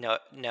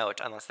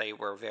 unless they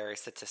were very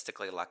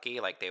statistically lucky,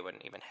 like they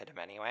wouldn't even hit him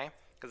anyway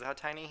because of how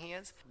tiny he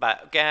is.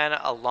 But again,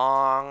 a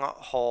long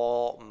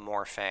whole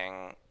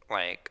morphing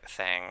like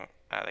thing.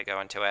 They go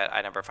into it.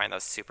 I never find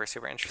those super,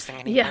 super interesting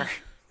anymore. Yeah.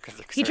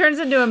 He turns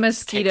into a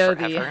mosquito at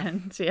the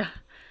end. Yeah.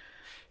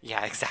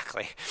 Yeah,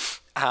 exactly.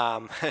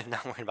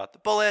 Not worried about the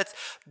bullets.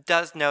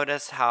 Does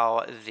notice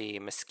how the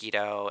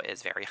mosquito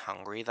is very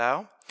hungry,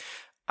 though.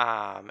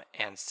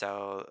 And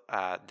so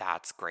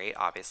that's great,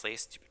 obviously.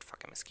 Stupid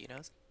fucking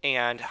mosquitoes.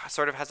 And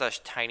sort of has a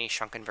tiny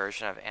shrunken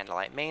version of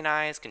Andalite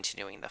Mayonnaise,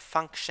 continuing the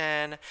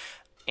function.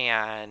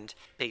 And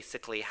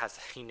basically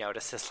he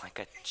notices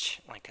like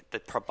the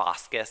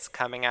proboscis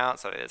coming out.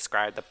 So they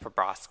described the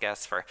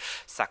proboscis for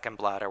second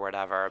blood or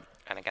whatever.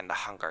 And again, the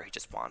hunger, he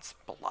just wants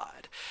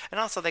blood. And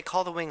also they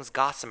call the wings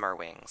gossamer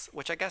wings,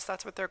 which I guess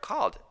that's what they're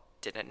called.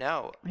 Didn't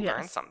know. Yes.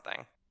 Learned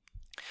something.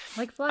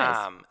 Like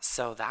flies.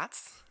 So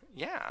that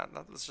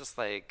was just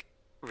like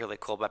really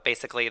cool. But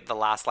basically the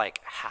last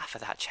like half of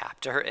that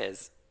chapter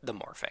is the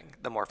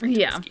morphing to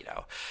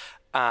mosquito.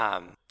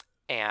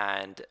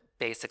 And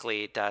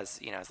basically does,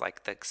 it's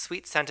like the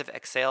sweet scent of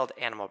exhaled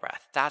animal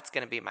breath. That's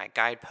going to be my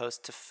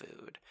guidepost to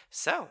food.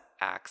 So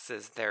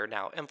they're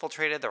now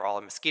infiltrated. They're all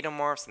mosquito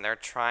morphs, and they're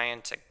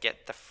trying to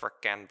get the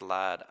frickin'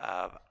 blood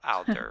of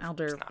Alder,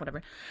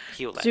 whatever.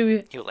 Hewlett.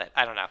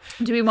 I don't know.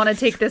 Do we want to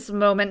take this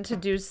moment to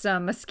do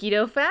some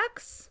mosquito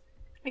facts?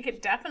 We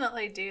could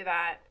definitely do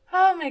that.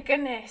 Oh my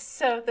goodness.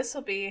 So this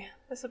will be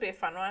a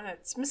fun one.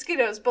 It's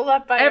mosquitoes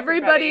beloved by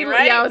everybody,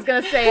 right? Yeah, I was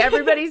going to say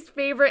everybody's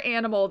favorite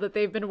animal that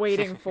they've been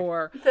waiting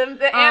for.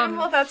 The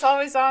animal that's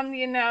always on,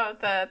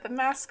 the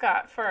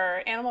mascot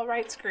for animal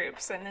rights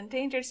groups and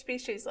endangered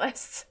species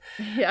lists.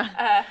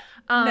 Yeah.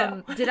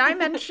 No. Did I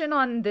mention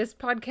on this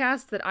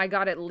podcast that I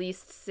got at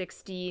least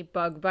 60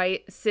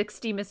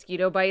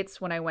 mosquito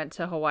bites when I went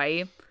to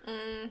Hawaii?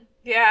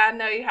 Yeah,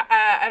 no,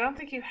 I don't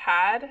think you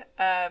had,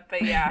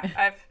 but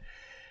yeah,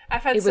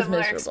 I've had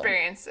similar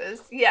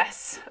experiences.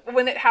 Yes.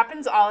 When it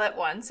happens all at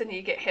once and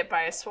you get hit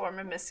by a swarm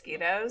of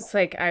mosquitoes. It's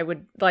like, I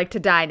would like to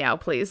die now,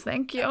 please.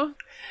 Thank you.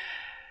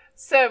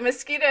 So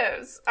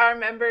mosquitoes are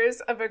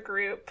members of a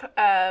group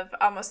of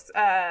almost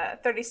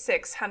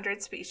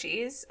 3,600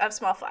 species of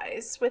small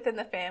flies within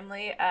the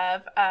family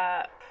of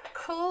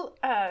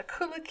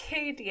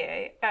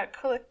Culicadae.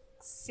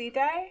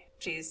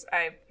 Jeez,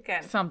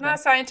 Something. Not a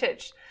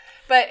scientist.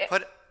 But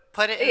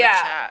put it in the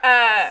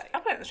chat. I'll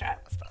put it in the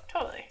chat.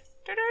 Totally.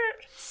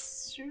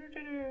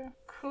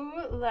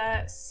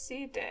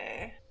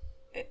 Culidae.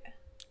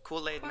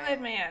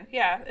 Kool-Aid Man.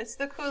 Yeah, it's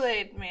the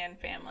Kool-Aid Man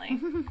family.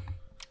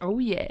 Oh,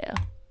 yeah.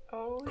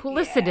 Oh,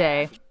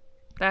 Culicidae.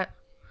 Yeah.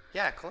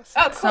 Cool.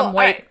 Oh, cool. Some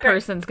white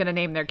person's going to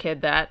name their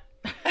kid that.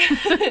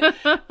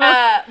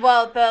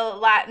 Well, the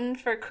Latin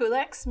for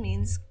culex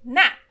means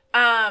gnat.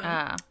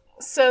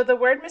 So the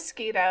word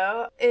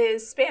mosquito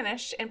is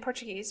Spanish and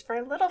Portuguese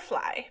for little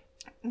fly.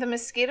 The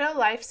mosquito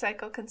life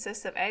cycle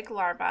consists of egg,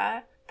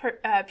 larva,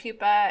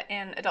 pupa,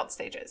 and adult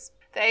stages.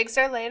 The eggs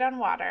are laid on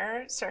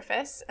water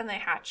surface, and they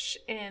hatch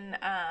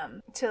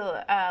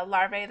to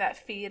larvae that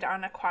feed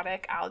on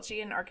aquatic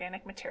algae and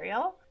organic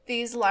material.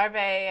 These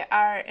larvae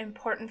are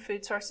important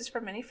food sources for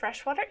many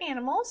freshwater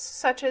animals,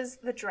 such as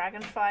the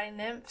dragonfly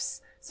nymphs.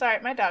 Sorry,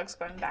 my dog's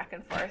going back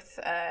and forth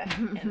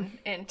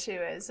into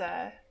his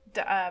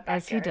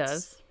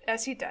backyards.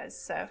 As he does,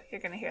 so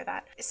you're going to hear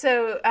that.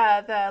 So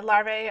the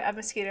larvae of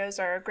mosquitoes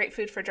are great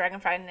food for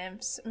dragonfly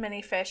nymphs,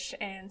 many fish,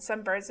 and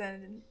some birds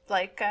and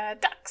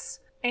ducks.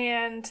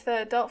 And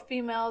the adult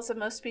females of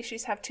most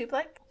species have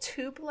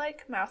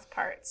tube-like mouth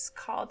parts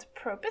called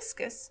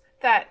proboscis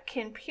that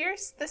can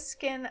pierce the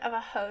skin of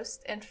a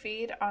host and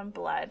feed on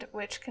blood,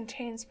 which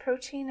contains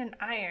protein and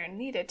iron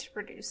needed to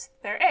produce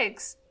their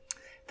eggs.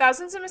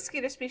 Thousands of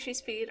mosquito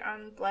species feed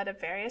on blood of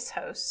various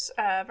hosts,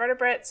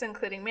 vertebrates,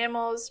 including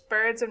mammals,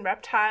 birds, and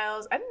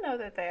reptiles. I didn't know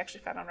that they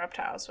actually fed on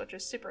reptiles, which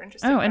is super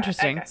interesting. Oh,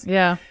 interesting.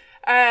 Yeah.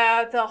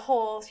 The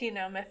whole,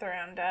 myth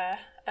around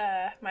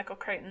Michael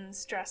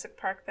Crichton's Jurassic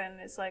Park then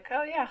is like,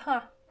 oh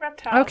yeah,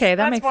 reptiles. Okay,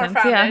 that makes sense.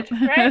 Founded,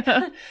 Yeah.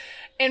 Right?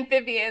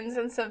 Amphibians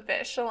and some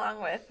fish,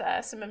 along with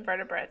some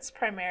invertebrates,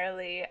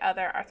 primarily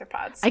other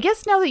arthropods. I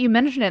guess now that you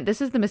mention it,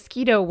 this is the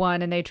mosquito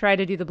one, and they try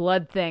to do the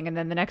blood thing, and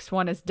then the next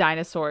one is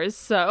dinosaurs.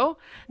 So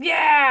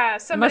yeah,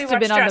 somebody must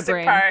have watched been on the Jurassic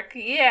brain. Park.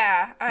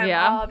 Yeah,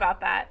 I'm all about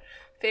that.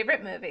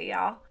 Favorite movie,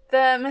 y'all.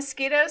 The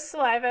mosquito's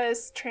saliva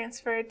is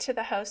transferred to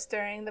the host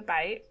during the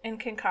bite and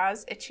can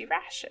cause itchy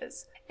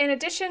rashes. In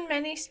addition,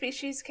 many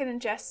species can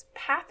ingest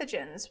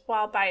pathogens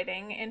while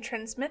biting and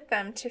transmit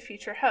them to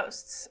future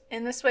hosts.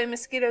 In this way,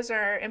 mosquitoes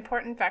are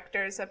important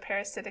vectors of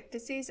parasitic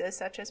diseases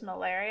such as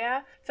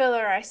malaria,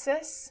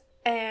 filariasis,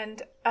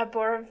 and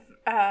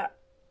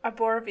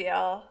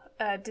arboreal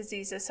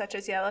diseases such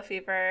as yellow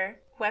fever,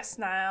 West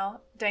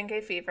Nile,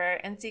 dengue fever,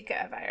 and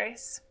Zika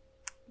virus.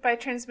 By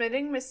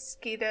transmitting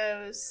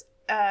mosquitoes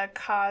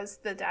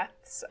caused the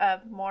deaths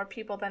of more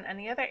people than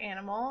any other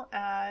animal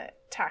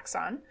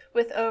taxon,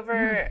 with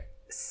over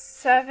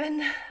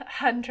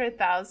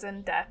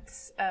 700,000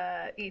 deaths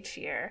each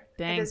year.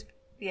 Dang.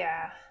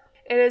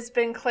 It has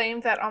been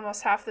claimed that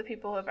almost half the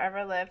people who have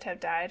ever lived have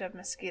died of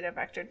mosquito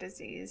vector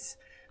disease.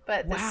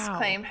 But this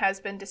claim has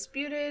been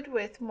disputed,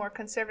 with more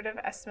conservative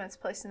estimates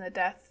placing the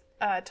death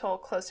toll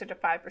closer to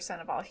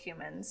 5% of all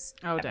humans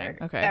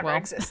ever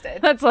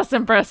existed. That's less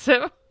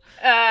impressive.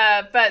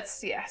 But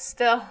yeah,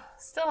 still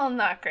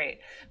not great.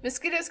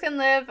 Mosquitoes can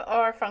live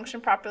or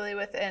function properly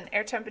with an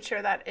air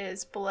temperature that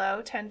is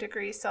below 10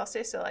 degrees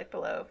Celsius, so like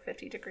below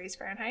 50 degrees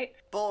Fahrenheit.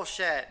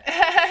 Bullshit.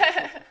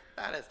 That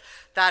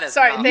is.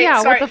 Sorry,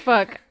 not- What the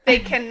fuck? They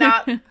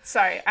cannot.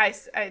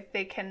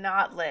 They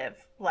cannot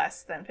live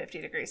less than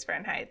 50 degrees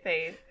Fahrenheit.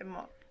 Okay,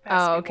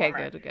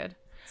 warmer. good.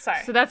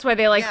 Sorry. So that's why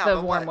they like the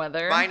but warm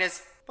weather.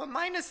 minus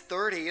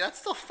 30. That's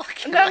still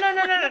fucking. No.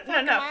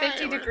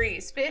 50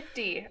 degrees.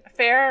 50.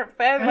 Fair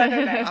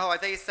weather day. Oh, I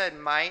thought you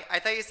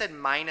said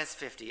minus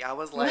 50. I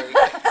was like,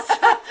 it's so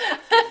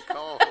fucking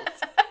cold.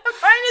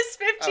 Minus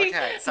 50.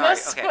 Okay, sorry.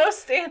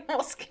 Most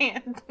animals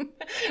can.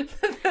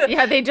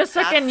 Yeah, they just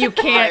like, and you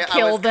can't why I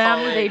kill was them.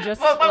 calling. They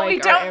just. But what we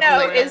are don't know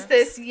everywhere. is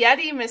this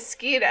Yeti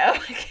mosquito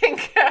can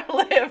go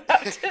live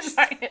up to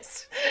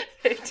minus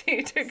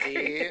 50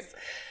 degrees.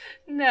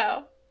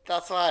 No.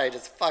 That's why,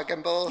 just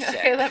fucking bullshit.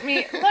 Okay, let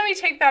me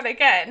take that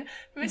again.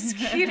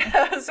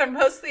 Mosquitoes are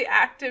mostly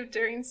active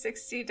during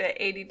 60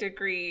 to 80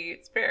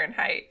 degrees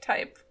Fahrenheit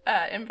type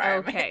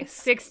environment. Okay,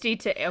 60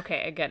 to.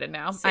 Okay, I get it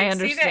now. 60 I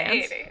understand. to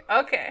 80.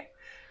 Okay.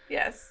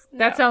 Yes.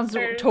 That No, sounds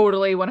they're-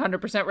 totally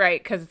 100%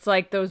 right, because it's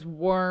like those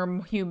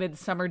warm, humid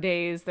summer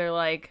days. They're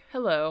like,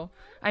 hello,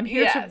 I'm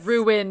here to Yes.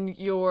 ruin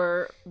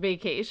your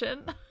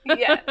vacation.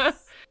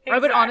 Yes. I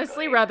would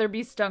honestly exactly. rather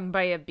be stung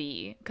by a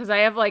bee, because I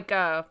have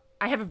a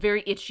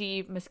very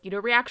itchy mosquito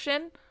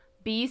reaction.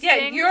 Bee stings.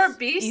 Yeah, your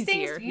bee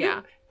easier. stings.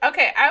 Yeah.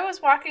 Okay, I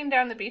was walking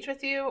down the beach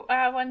with you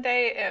one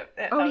day.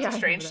 That was yeah, a I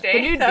strange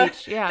remember day. that. The nude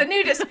beach, yeah. The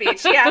nudist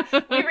beach, yeah.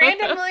 We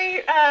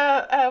randomly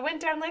went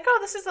down like, oh,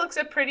 this looks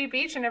a pretty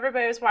beach, and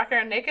everybody was walking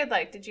around naked.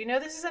 Like, did you know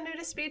this is a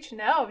nudist beach?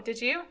 No.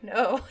 Did you?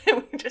 No.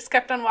 We just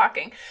kept on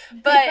walking.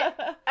 But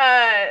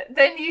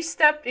then you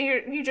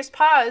just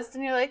paused,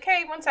 and you're like,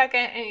 hey, 1 second,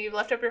 and you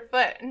lift up your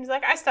foot, and he's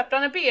like, I stepped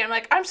on a bee. I'm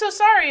like, I'm so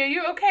sorry. Are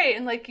you okay?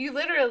 And like, you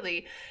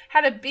literally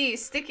had a bee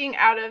sticking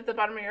out of the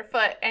bottom of your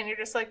foot, and you're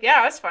just like,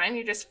 yeah, that's fine.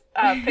 You just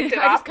picked it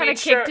I off. just kind of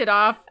kicked it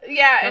off.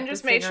 Yeah, got and the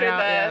just made stinger sure out,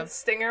 the yeah.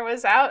 stinger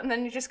was out, and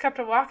then you just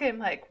kept on walking. I'm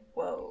like,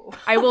 whoa.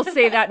 I will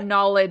say that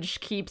knowledge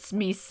keeps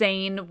me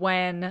sane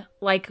when,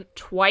 like,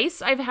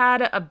 twice I've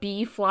had a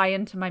bee fly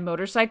into my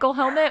motorcycle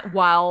helmet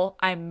while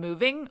I'm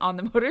moving on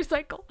the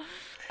motorcycle.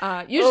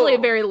 Usually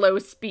at very low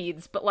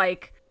speeds, but,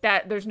 like,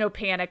 that there's no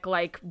panic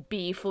like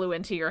bee flew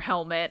into your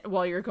helmet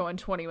while you're going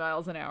 20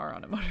 miles an hour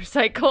on a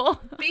motorcycle.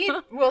 Bee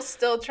will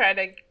still try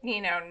to,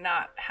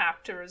 not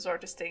have to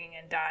resort to stinging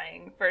and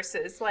dying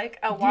versus like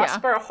a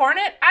wasp or a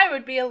hornet. I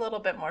would be a little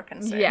bit more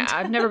concerned. Yeah,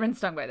 I've never been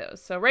stung by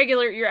those. So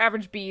your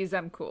average bees,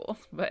 I'm cool.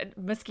 But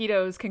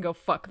mosquitoes can go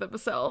fuck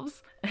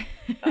themselves.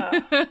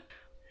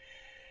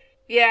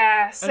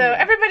 Yeah, so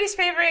everybody's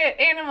favorite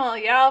animal,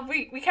 y'all.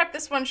 We kept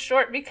this one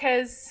short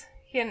because,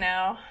 We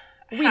know.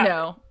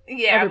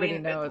 Yeah, Everybody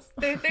knows.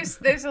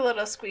 There's a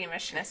little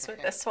squeamishness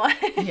with this one.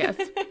 Yes.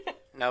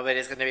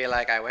 Nobody's gonna be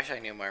like, I wish I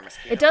knew more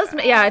mosquitoes. It does,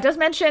 it does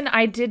mention,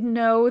 I did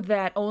know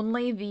that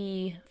only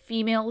the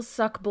females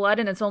suck blood,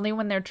 and it's only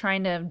when they're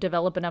trying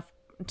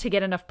to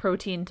get enough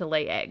protein to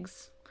lay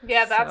eggs.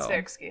 Yeah, that's So- their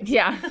excuse.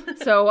 Yeah.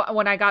 So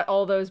when I got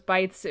all those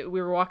bites,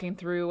 we were walking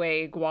through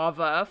a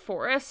guava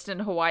forest in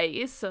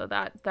Hawaii, so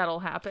that'll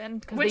happen.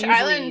 'Cause Which they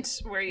usually island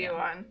eat were you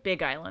on?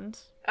 Big Island.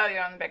 Oh,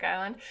 you're on the Big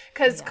Island?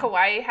 Because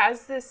Kauai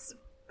has this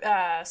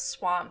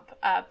swamp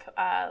up,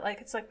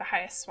 it's like the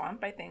highest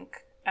swamp, I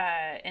think,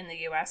 in the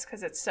U.S.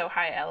 because it's so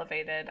high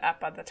elevated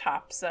up on the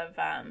tops of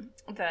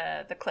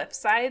the cliff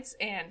sides,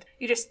 and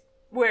you just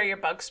wear your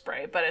bug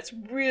spray, but it's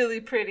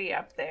really pretty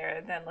up there.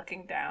 And then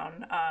looking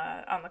down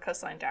on the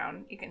coastline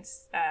down, you can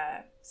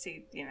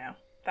see,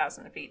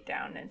 thousands of feet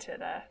down into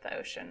the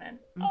ocean, and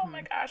oh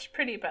my gosh,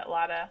 pretty, but a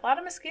lot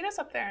of mosquitoes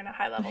up there in a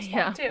high level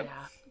swamp too.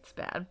 Yeah, it's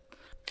bad.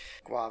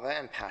 Guava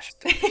and passion.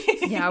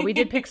 Yeah, we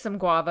did pick some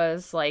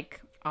guavas like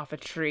off a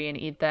tree and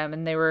eat them,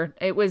 and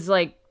it was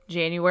like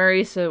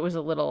January, so it was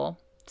a little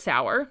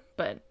sour,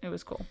 but it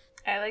was cool.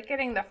 I like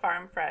getting the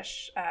farm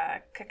fresh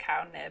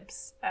cacao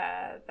nibs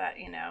that,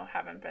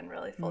 haven't been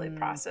really fully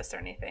processed or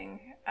anything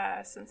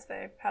since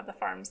they've had the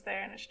farms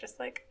there. And it's just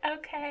like,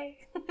 okay,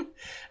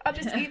 I'll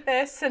just eat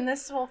this and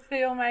this will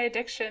fuel my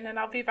addiction and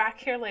I'll be back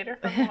here later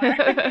for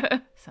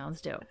more.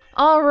 Sounds dope.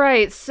 All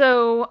right,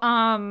 so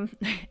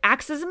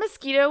axes a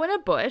mosquito in a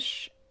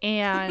bush,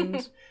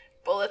 and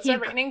Bullets are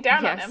raining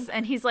down on him.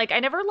 And he's like, I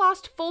never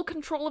lost full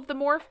control of the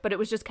morph, but it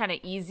was just kind of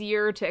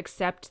easier to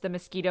accept the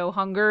mosquito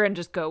hunger and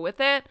just go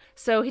with it.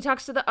 So he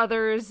talks to the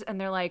others, and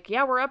they're like,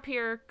 yeah, we're up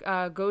here.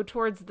 Go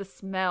towards the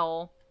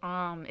smell.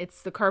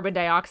 It's the carbon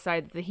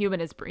dioxide that the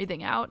human is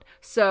breathing out.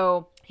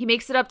 So He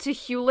makes it up to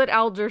Hewlett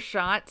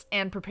Aldershot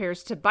and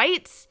prepares to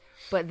bite,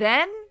 but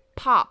then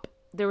pop.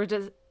 I'm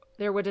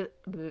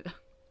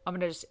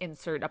gonna just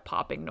insert a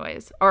popping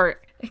noise. Or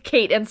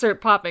Kate,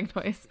 insert popping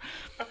noise.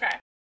 Okay.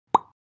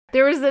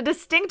 There was a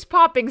distinct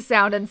popping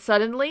sound, and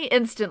suddenly,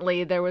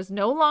 instantly, there was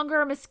no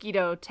longer a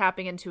mosquito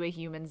tapping into a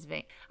human's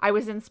vein. I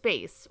was in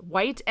space.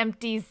 White,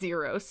 empty,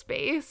 zero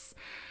space.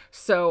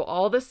 So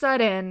all of a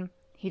sudden,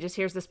 he just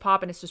hears this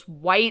pop, and it's just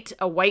white,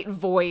 a white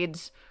void,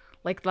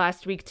 like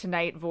last week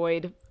tonight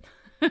void.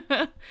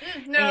 Like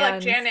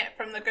Janet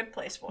from The Good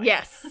Place void.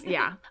 Yes,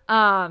 yeah.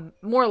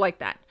 More like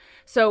that.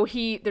 So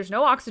there's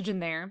no oxygen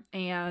there,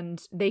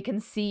 and they can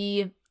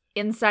see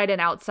inside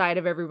and outside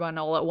of everyone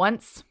all at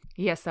once.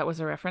 Yes, that was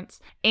a reference.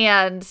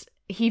 And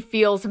he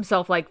feels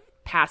himself like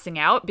passing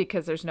out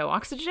because there's no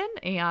oxygen,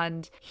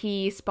 and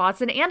he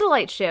spots an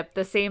Andalite ship,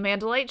 the same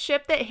Andalite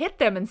ship that hit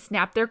them and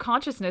snapped their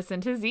consciousness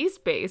into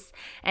Z-space.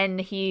 And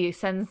he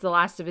sends the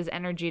last of his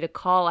energy to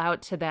call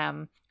out to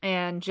them.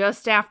 And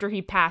just after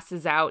he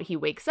passes out, he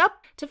wakes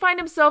up to find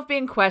himself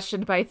being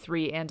questioned by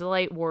 3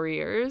 Andalite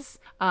warriors.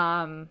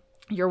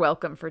 You're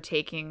welcome for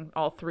taking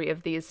all 3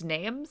 of these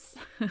names.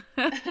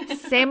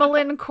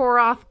 Samalin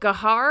Koroth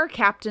Gahar,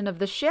 captain of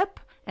the ship.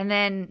 And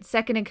then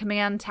second in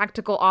command,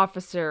 tactical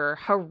officer,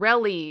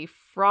 Hareli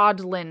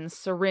Fraudlin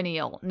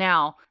Serenial.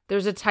 Now,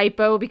 there's a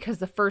typo because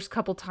the first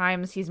couple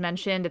times he's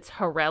mentioned, it's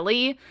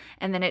Hareli,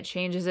 and then it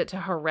changes it to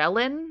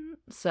Harelin.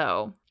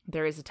 So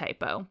there is a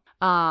typo.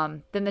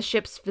 Then the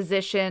ship's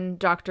physician,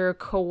 Dr.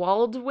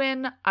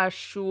 Kowaldwin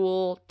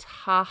Ashul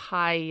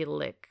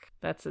Tahailik.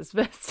 That's as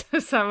best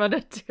as I'm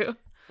gonna do.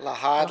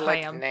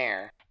 Lahadlik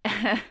Nair.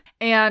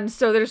 And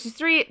so there's these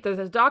 3. There's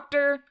a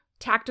doctor,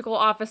 tactical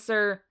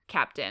officer,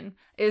 captain.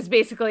 Is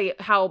basically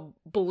how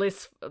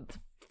Bliss,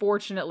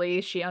 fortunately,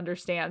 she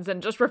understands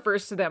and just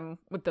refers to them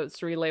with those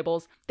 3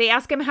 labels. They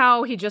ask him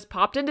how he just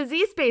popped into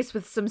Z-space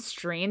with some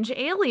strange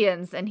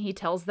aliens, and he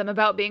tells them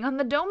about being on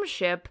the dome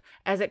ship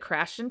as it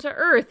crashed into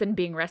Earth and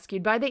being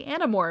rescued by the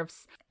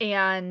Animorphs.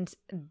 And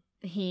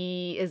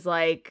he is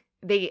like,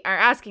 they are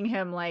asking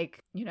him,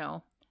 like, you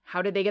know,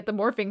 how did they get the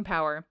morphing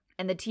power?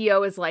 And the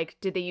TO is like,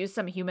 did they use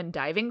some human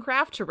diving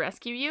craft to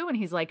rescue you? And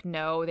he's like,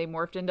 no, they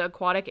morphed into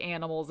aquatic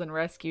animals and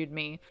rescued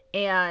me.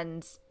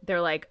 And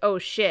they're like, oh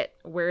shit,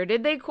 where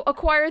did they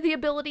acquire the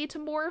ability to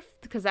morph?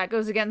 Because that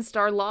goes against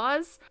our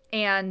laws.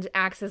 And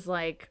Axe is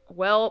like,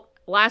 well,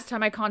 last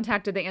time I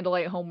contacted the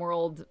Andalite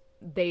homeworld,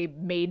 they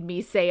made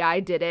me say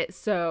I did it.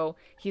 So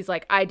he's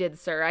like, I did,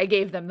 sir. I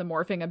gave them the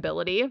morphing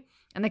ability.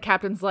 And the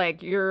captain's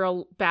like, you're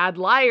a bad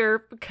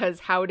liar, because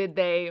how did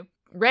they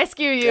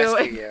rescue you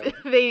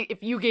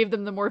if you gave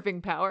them the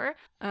morphing power?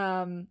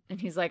 And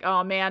he's like,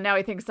 oh man, now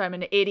he thinks I'm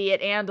an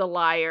idiot and a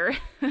liar.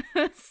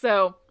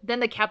 So then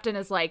the captain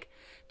is like,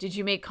 did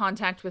you make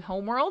contact with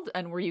Homeworld,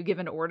 and were you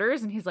given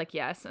orders? And he's like,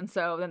 yes. And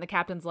so then the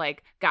captain's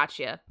like,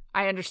 gotcha,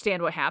 I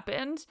understand what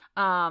happened.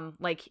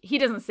 Like, he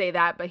doesn't say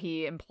that, but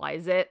he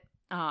implies it.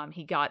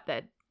 He got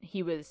that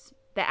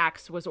the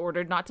Axe was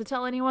ordered not to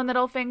tell anyone that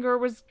Elfangor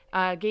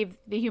gave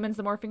the humans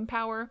the morphing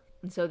power.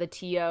 And so the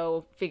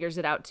TO figures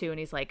it out too, and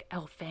he's like,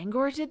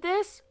 Elfangor did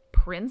this?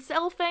 Prince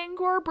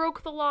Elfangor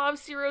broke the law of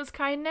Ciro's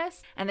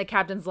kindness? And the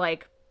captain's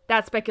like,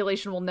 that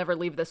speculation will never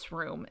leave this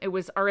room. It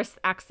was Aris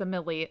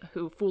Axamili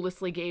who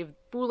foolishly gave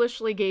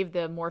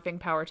the morphing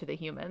power to the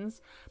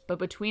humans. But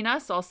between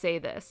us, I'll say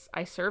this.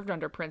 I served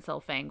under Prince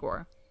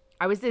Elfangor.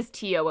 I was his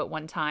TO at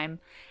one time,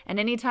 and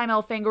anytime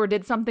Elfangor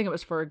did something, it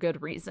was for a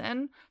good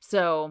reason.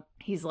 So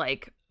he's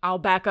like, I'll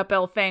back up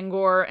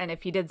Elfangor, and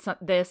if he did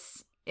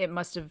this, it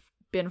must have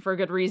been for a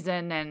good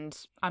reason, and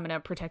I'm going to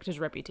protect his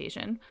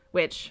reputation,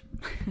 which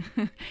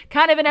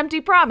kind of an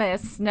empty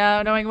promise,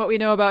 now knowing what we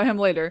know about him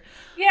later.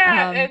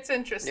 Yeah, it's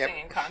interesting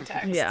in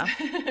context. Yeah,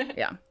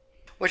 yeah.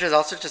 Which is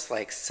also just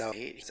like so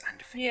he's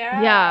undefeated.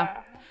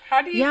 Yeah.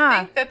 How do you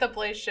think that the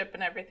Blaze ship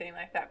and everything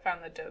like that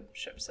found the Dome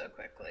ship so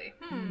quickly?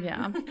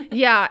 Yeah.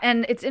 Yeah,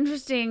 and it's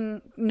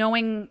interesting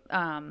knowing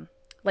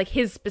like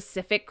his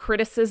specific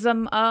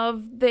criticism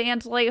of the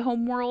Andalite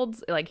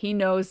homeworld. Like, he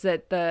knows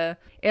that the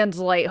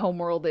Andalite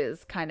homeworld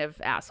is kind of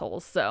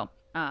assholes. So,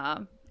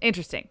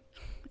 interesting.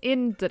 I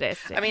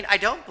mean, I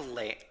don't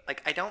blame.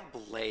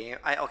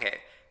 Okay,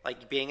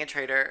 like, being a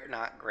traitor,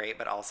 not great,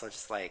 but also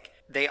just like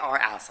they are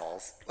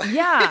assholes.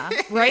 Yeah,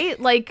 right?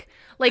 Like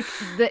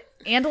the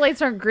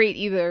Andalites aren't great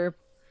either.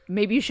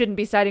 Maybe you shouldn't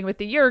be siding with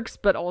the Yeerks,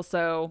 but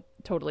also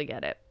totally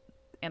get it.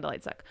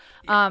 Andalites suck.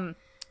 Yeah.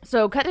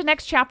 So cut to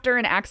next chapter,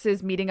 and Axe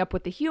is meeting up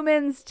with the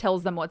humans,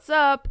 tells them what's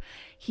up.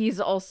 He's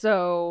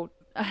also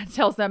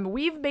tells them,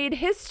 we've made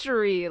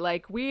history.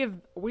 Like, we're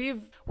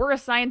a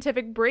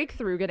scientific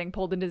breakthrough getting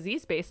pulled into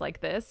Z-space like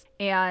this.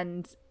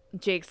 And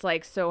Jake's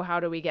like, so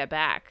how do we get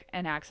back?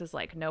 And Axe is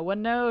like, no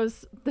one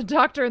knows. The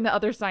doctor and the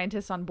other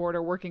scientists on board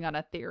are working on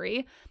a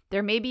theory.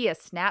 There may be a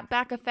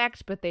snapback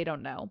effect, but they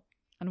don't know.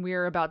 And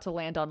we're about to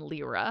land on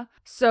Lyra.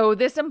 So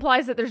this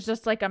implies that there's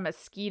just like a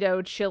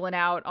mosquito chilling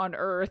out on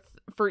Earth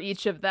for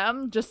each of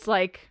them. Just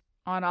like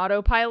on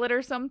autopilot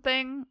or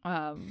something.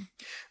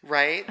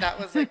 Right? That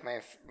was like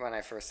when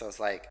I first was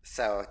like,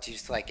 so do you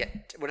just like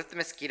get, what if the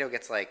mosquito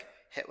gets like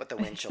hit with the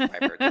windshield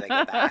wiper? Do they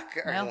go back?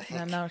 Or Well, like,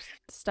 then they're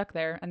stuck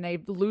there and they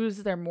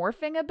lose their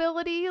morphing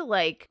ability.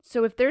 Like,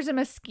 so if there's a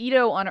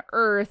mosquito on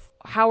Earth,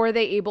 how are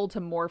they able to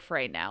morph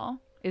right now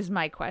is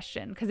my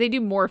question. Because they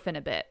do morph in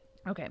a bit.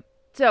 Okay.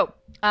 So,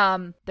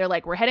 they're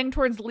like, we're heading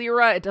towards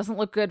Lyra. It doesn't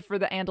look good for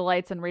the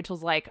Andalites. And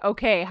Rachel's like,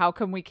 okay, how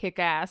can we kick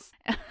ass?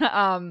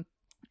 And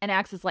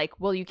Axe is like,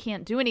 well, you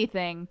can't do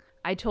anything.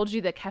 I told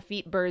you the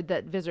Khafiit bird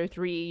that Visor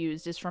 3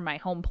 used is from my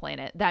home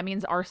planet. That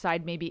means our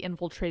side may be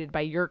infiltrated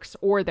by Yeerks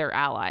or their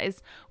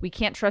allies. We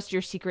can't trust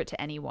your secret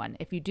to anyone.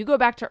 If you do go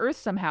back to Earth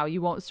somehow,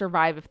 you won't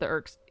survive if the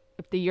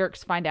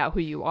Yeerks find out who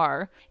you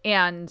are.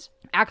 And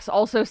Axe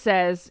also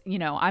says, you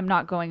know, I'm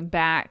not going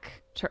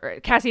back to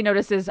Earth. Cassie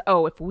notices,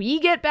 oh, if we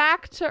get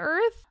back to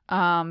Earth,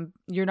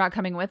 you're not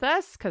coming with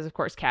us. Because, of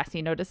course,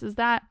 Cassie notices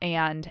that.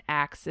 And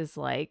Axe is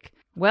like,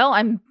 well,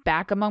 I'm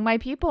back among my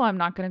people. I'm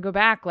not going to go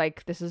back.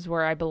 Like, this is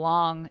where I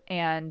belong.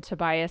 And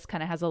Tobias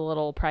kind of has a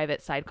little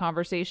private side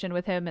conversation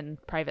with him and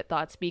private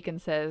thought speak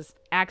and says,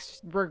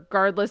 Axe,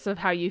 regardless of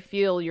how you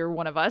feel, you're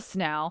one of us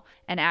now.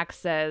 And Axe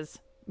says,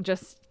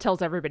 just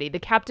tells everybody, the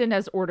captain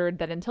has ordered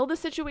that until the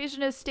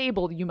situation is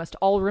stable, you must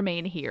all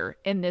remain here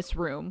in this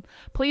room.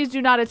 Please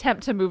do not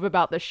attempt to move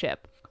about the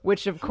ship.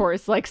 Which, of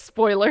course, like,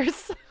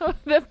 spoilers.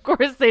 Of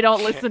course, they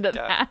don't listen to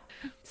that.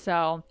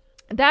 So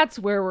that's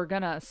where we're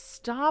gonna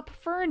stop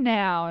for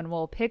now, and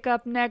we'll pick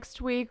up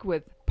next week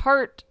with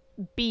part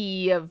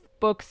B of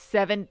book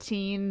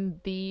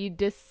 17, The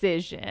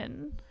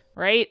Decision.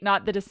 Right?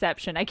 Not The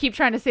Deception. I keep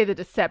trying to say The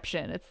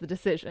Deception. It's The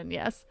Decision,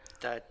 yes.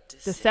 The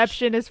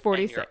Deception is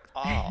 46.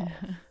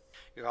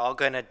 You're all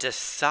gonna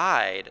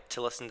decide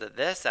to listen to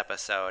this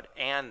episode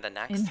and the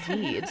next one.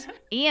 Indeed.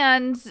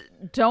 And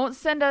don't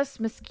send us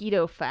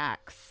mosquito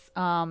facts.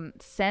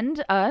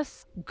 Send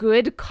us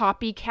good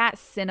copycat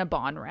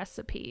Cinnabon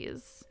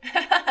recipes.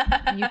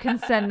 You can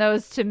send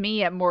those to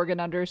me at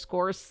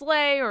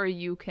Morgan_Slay, or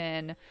you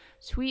can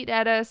tweet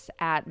at us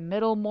at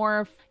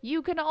Middlemorph.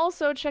 You can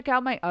also check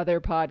out my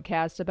other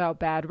podcast about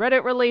bad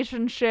Reddit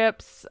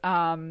relationships.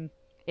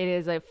 It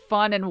is a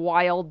fun and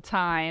wild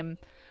time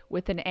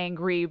with an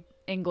angry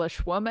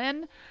English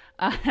woman.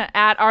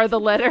 At Are the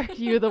Letter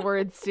You the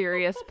Word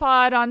Serious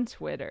Pod on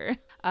Twitter.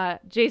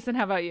 Jason,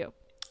 how about you?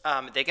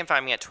 They can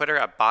find me at Twitter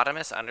at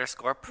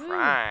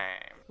Bottomus_Prime.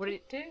 What do you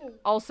do?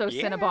 Also,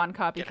 Yeah. Cinnabon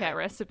copycat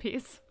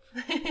recipes.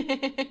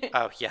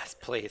 Oh yes,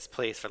 please,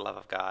 for the love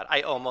of God.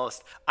 I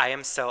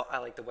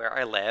like where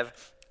I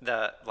live.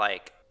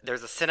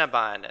 There's a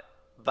Cinnabon,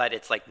 but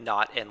it's like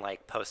not in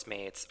like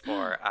Postmates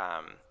or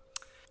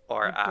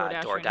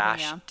DoorDash or DoorDash anything,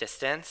 yeah.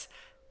 distance,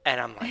 and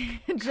I'm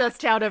like,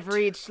 Just out of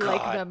reach, like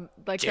God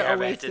the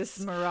damn it, Oasis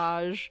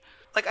Mirage.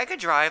 like I could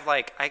drive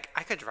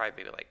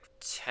maybe like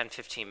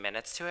 10-15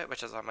 minutes to it,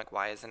 which is I'm like,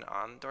 why isn't it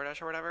on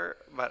DoorDash or whatever?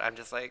 But I'm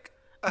just like,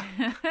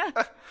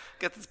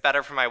 guess it's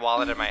better for my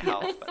wallet and my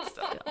health, but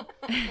still.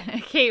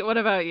 Kate, what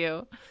about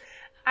you?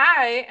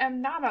 I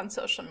am not on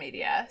social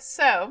media,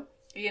 so,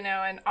 you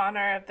know, in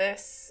honor of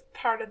this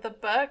part of the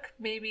book,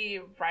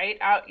 maybe write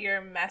out your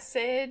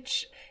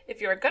message.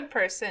 If you're a good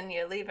person,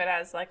 you leave it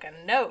as like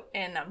a note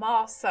in a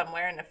mall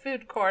somewhere in a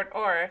food court,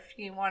 or if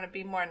you want to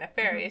be more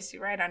nefarious,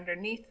 you write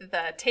underneath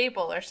the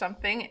table or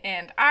something,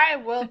 and I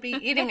will be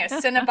eating a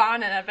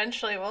Cinnabon and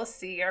eventually we'll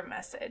see your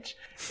message.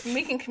 And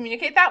we can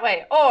communicate that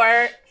way.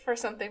 Or, for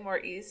something more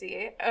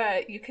easy,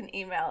 you can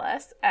email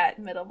us at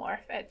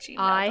middlemorph@gmail.com.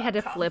 I had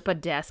to flip a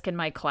desk in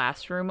my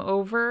classroom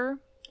over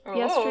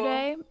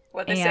yesterday.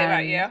 What'd they say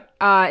about you?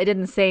 It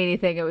didn't say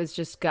anything. It was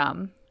just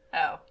gum.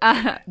 Oh.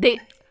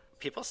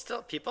 People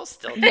still do.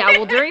 Yeah,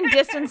 well, during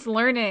distance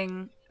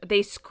learning,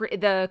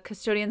 the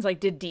custodians like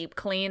did deep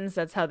cleans.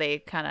 That's how they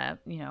kind of,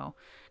 you know,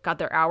 got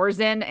their hours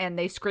in, and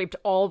they scraped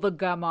all the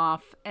gum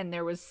off, and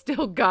there was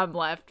still gum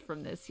left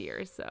from this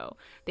year. So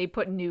they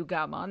put new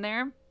gum on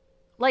there.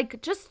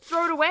 Like, just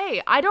throw it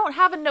away. I don't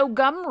have a no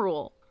gum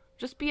rule.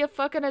 Just be a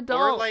fucking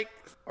adult.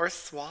 Or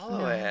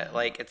swallow it.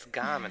 Like, it's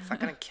gum. It's not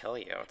gonna kill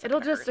you. It's not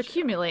It'll gonna just hurt you.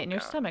 accumulate in your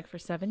Yeah. stomach for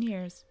 7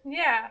 years.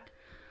 Yeah.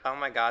 Oh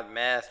my God,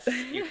 myth.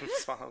 You can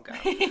swallow gum.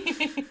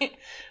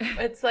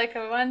 It's like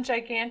one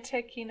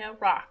gigantic, you know,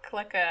 rock,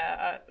 like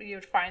you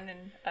would find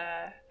in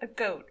a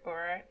goat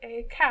or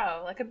a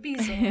cow, like a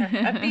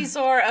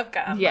bezoar of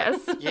gum.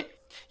 Yes.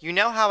 You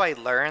know how I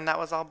learned that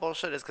was all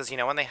bullshit is because, you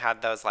know, when they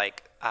had those,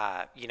 like,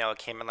 you know, it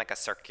came in like a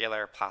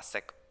circular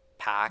plastic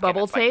pack.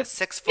 Bubble and it's tape? Like a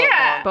 6 foot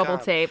Yeah. long Bubble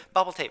gum. tape.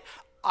 Bubble tape.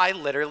 I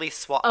literally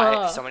so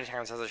many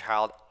times as a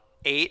child,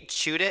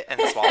 chewed it and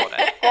swallowed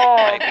it.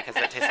 Like,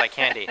 because it tastes like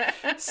candy.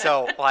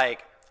 So,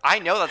 like, I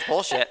know that's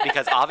bullshit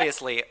because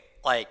obviously,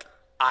 like,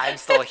 I'm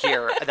still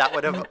here. That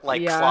would have,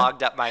 like, Yeah.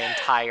 clogged up my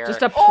entire...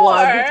 Just a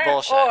plug. It's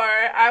bullshit. Or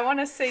I want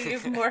to say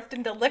you've morphed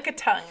into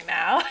Lick-a-Tongue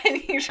now,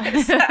 and you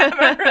just have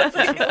a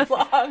really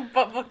long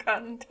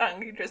bubblegum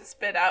tongue you just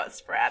spit out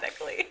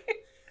sporadically.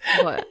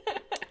 What?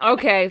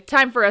 Okay,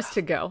 time for us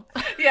to go.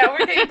 Yeah,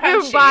 we're getting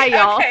punchy. Bye,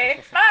 y'all.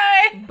 Okay,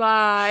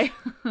 bye.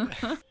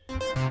 Bye.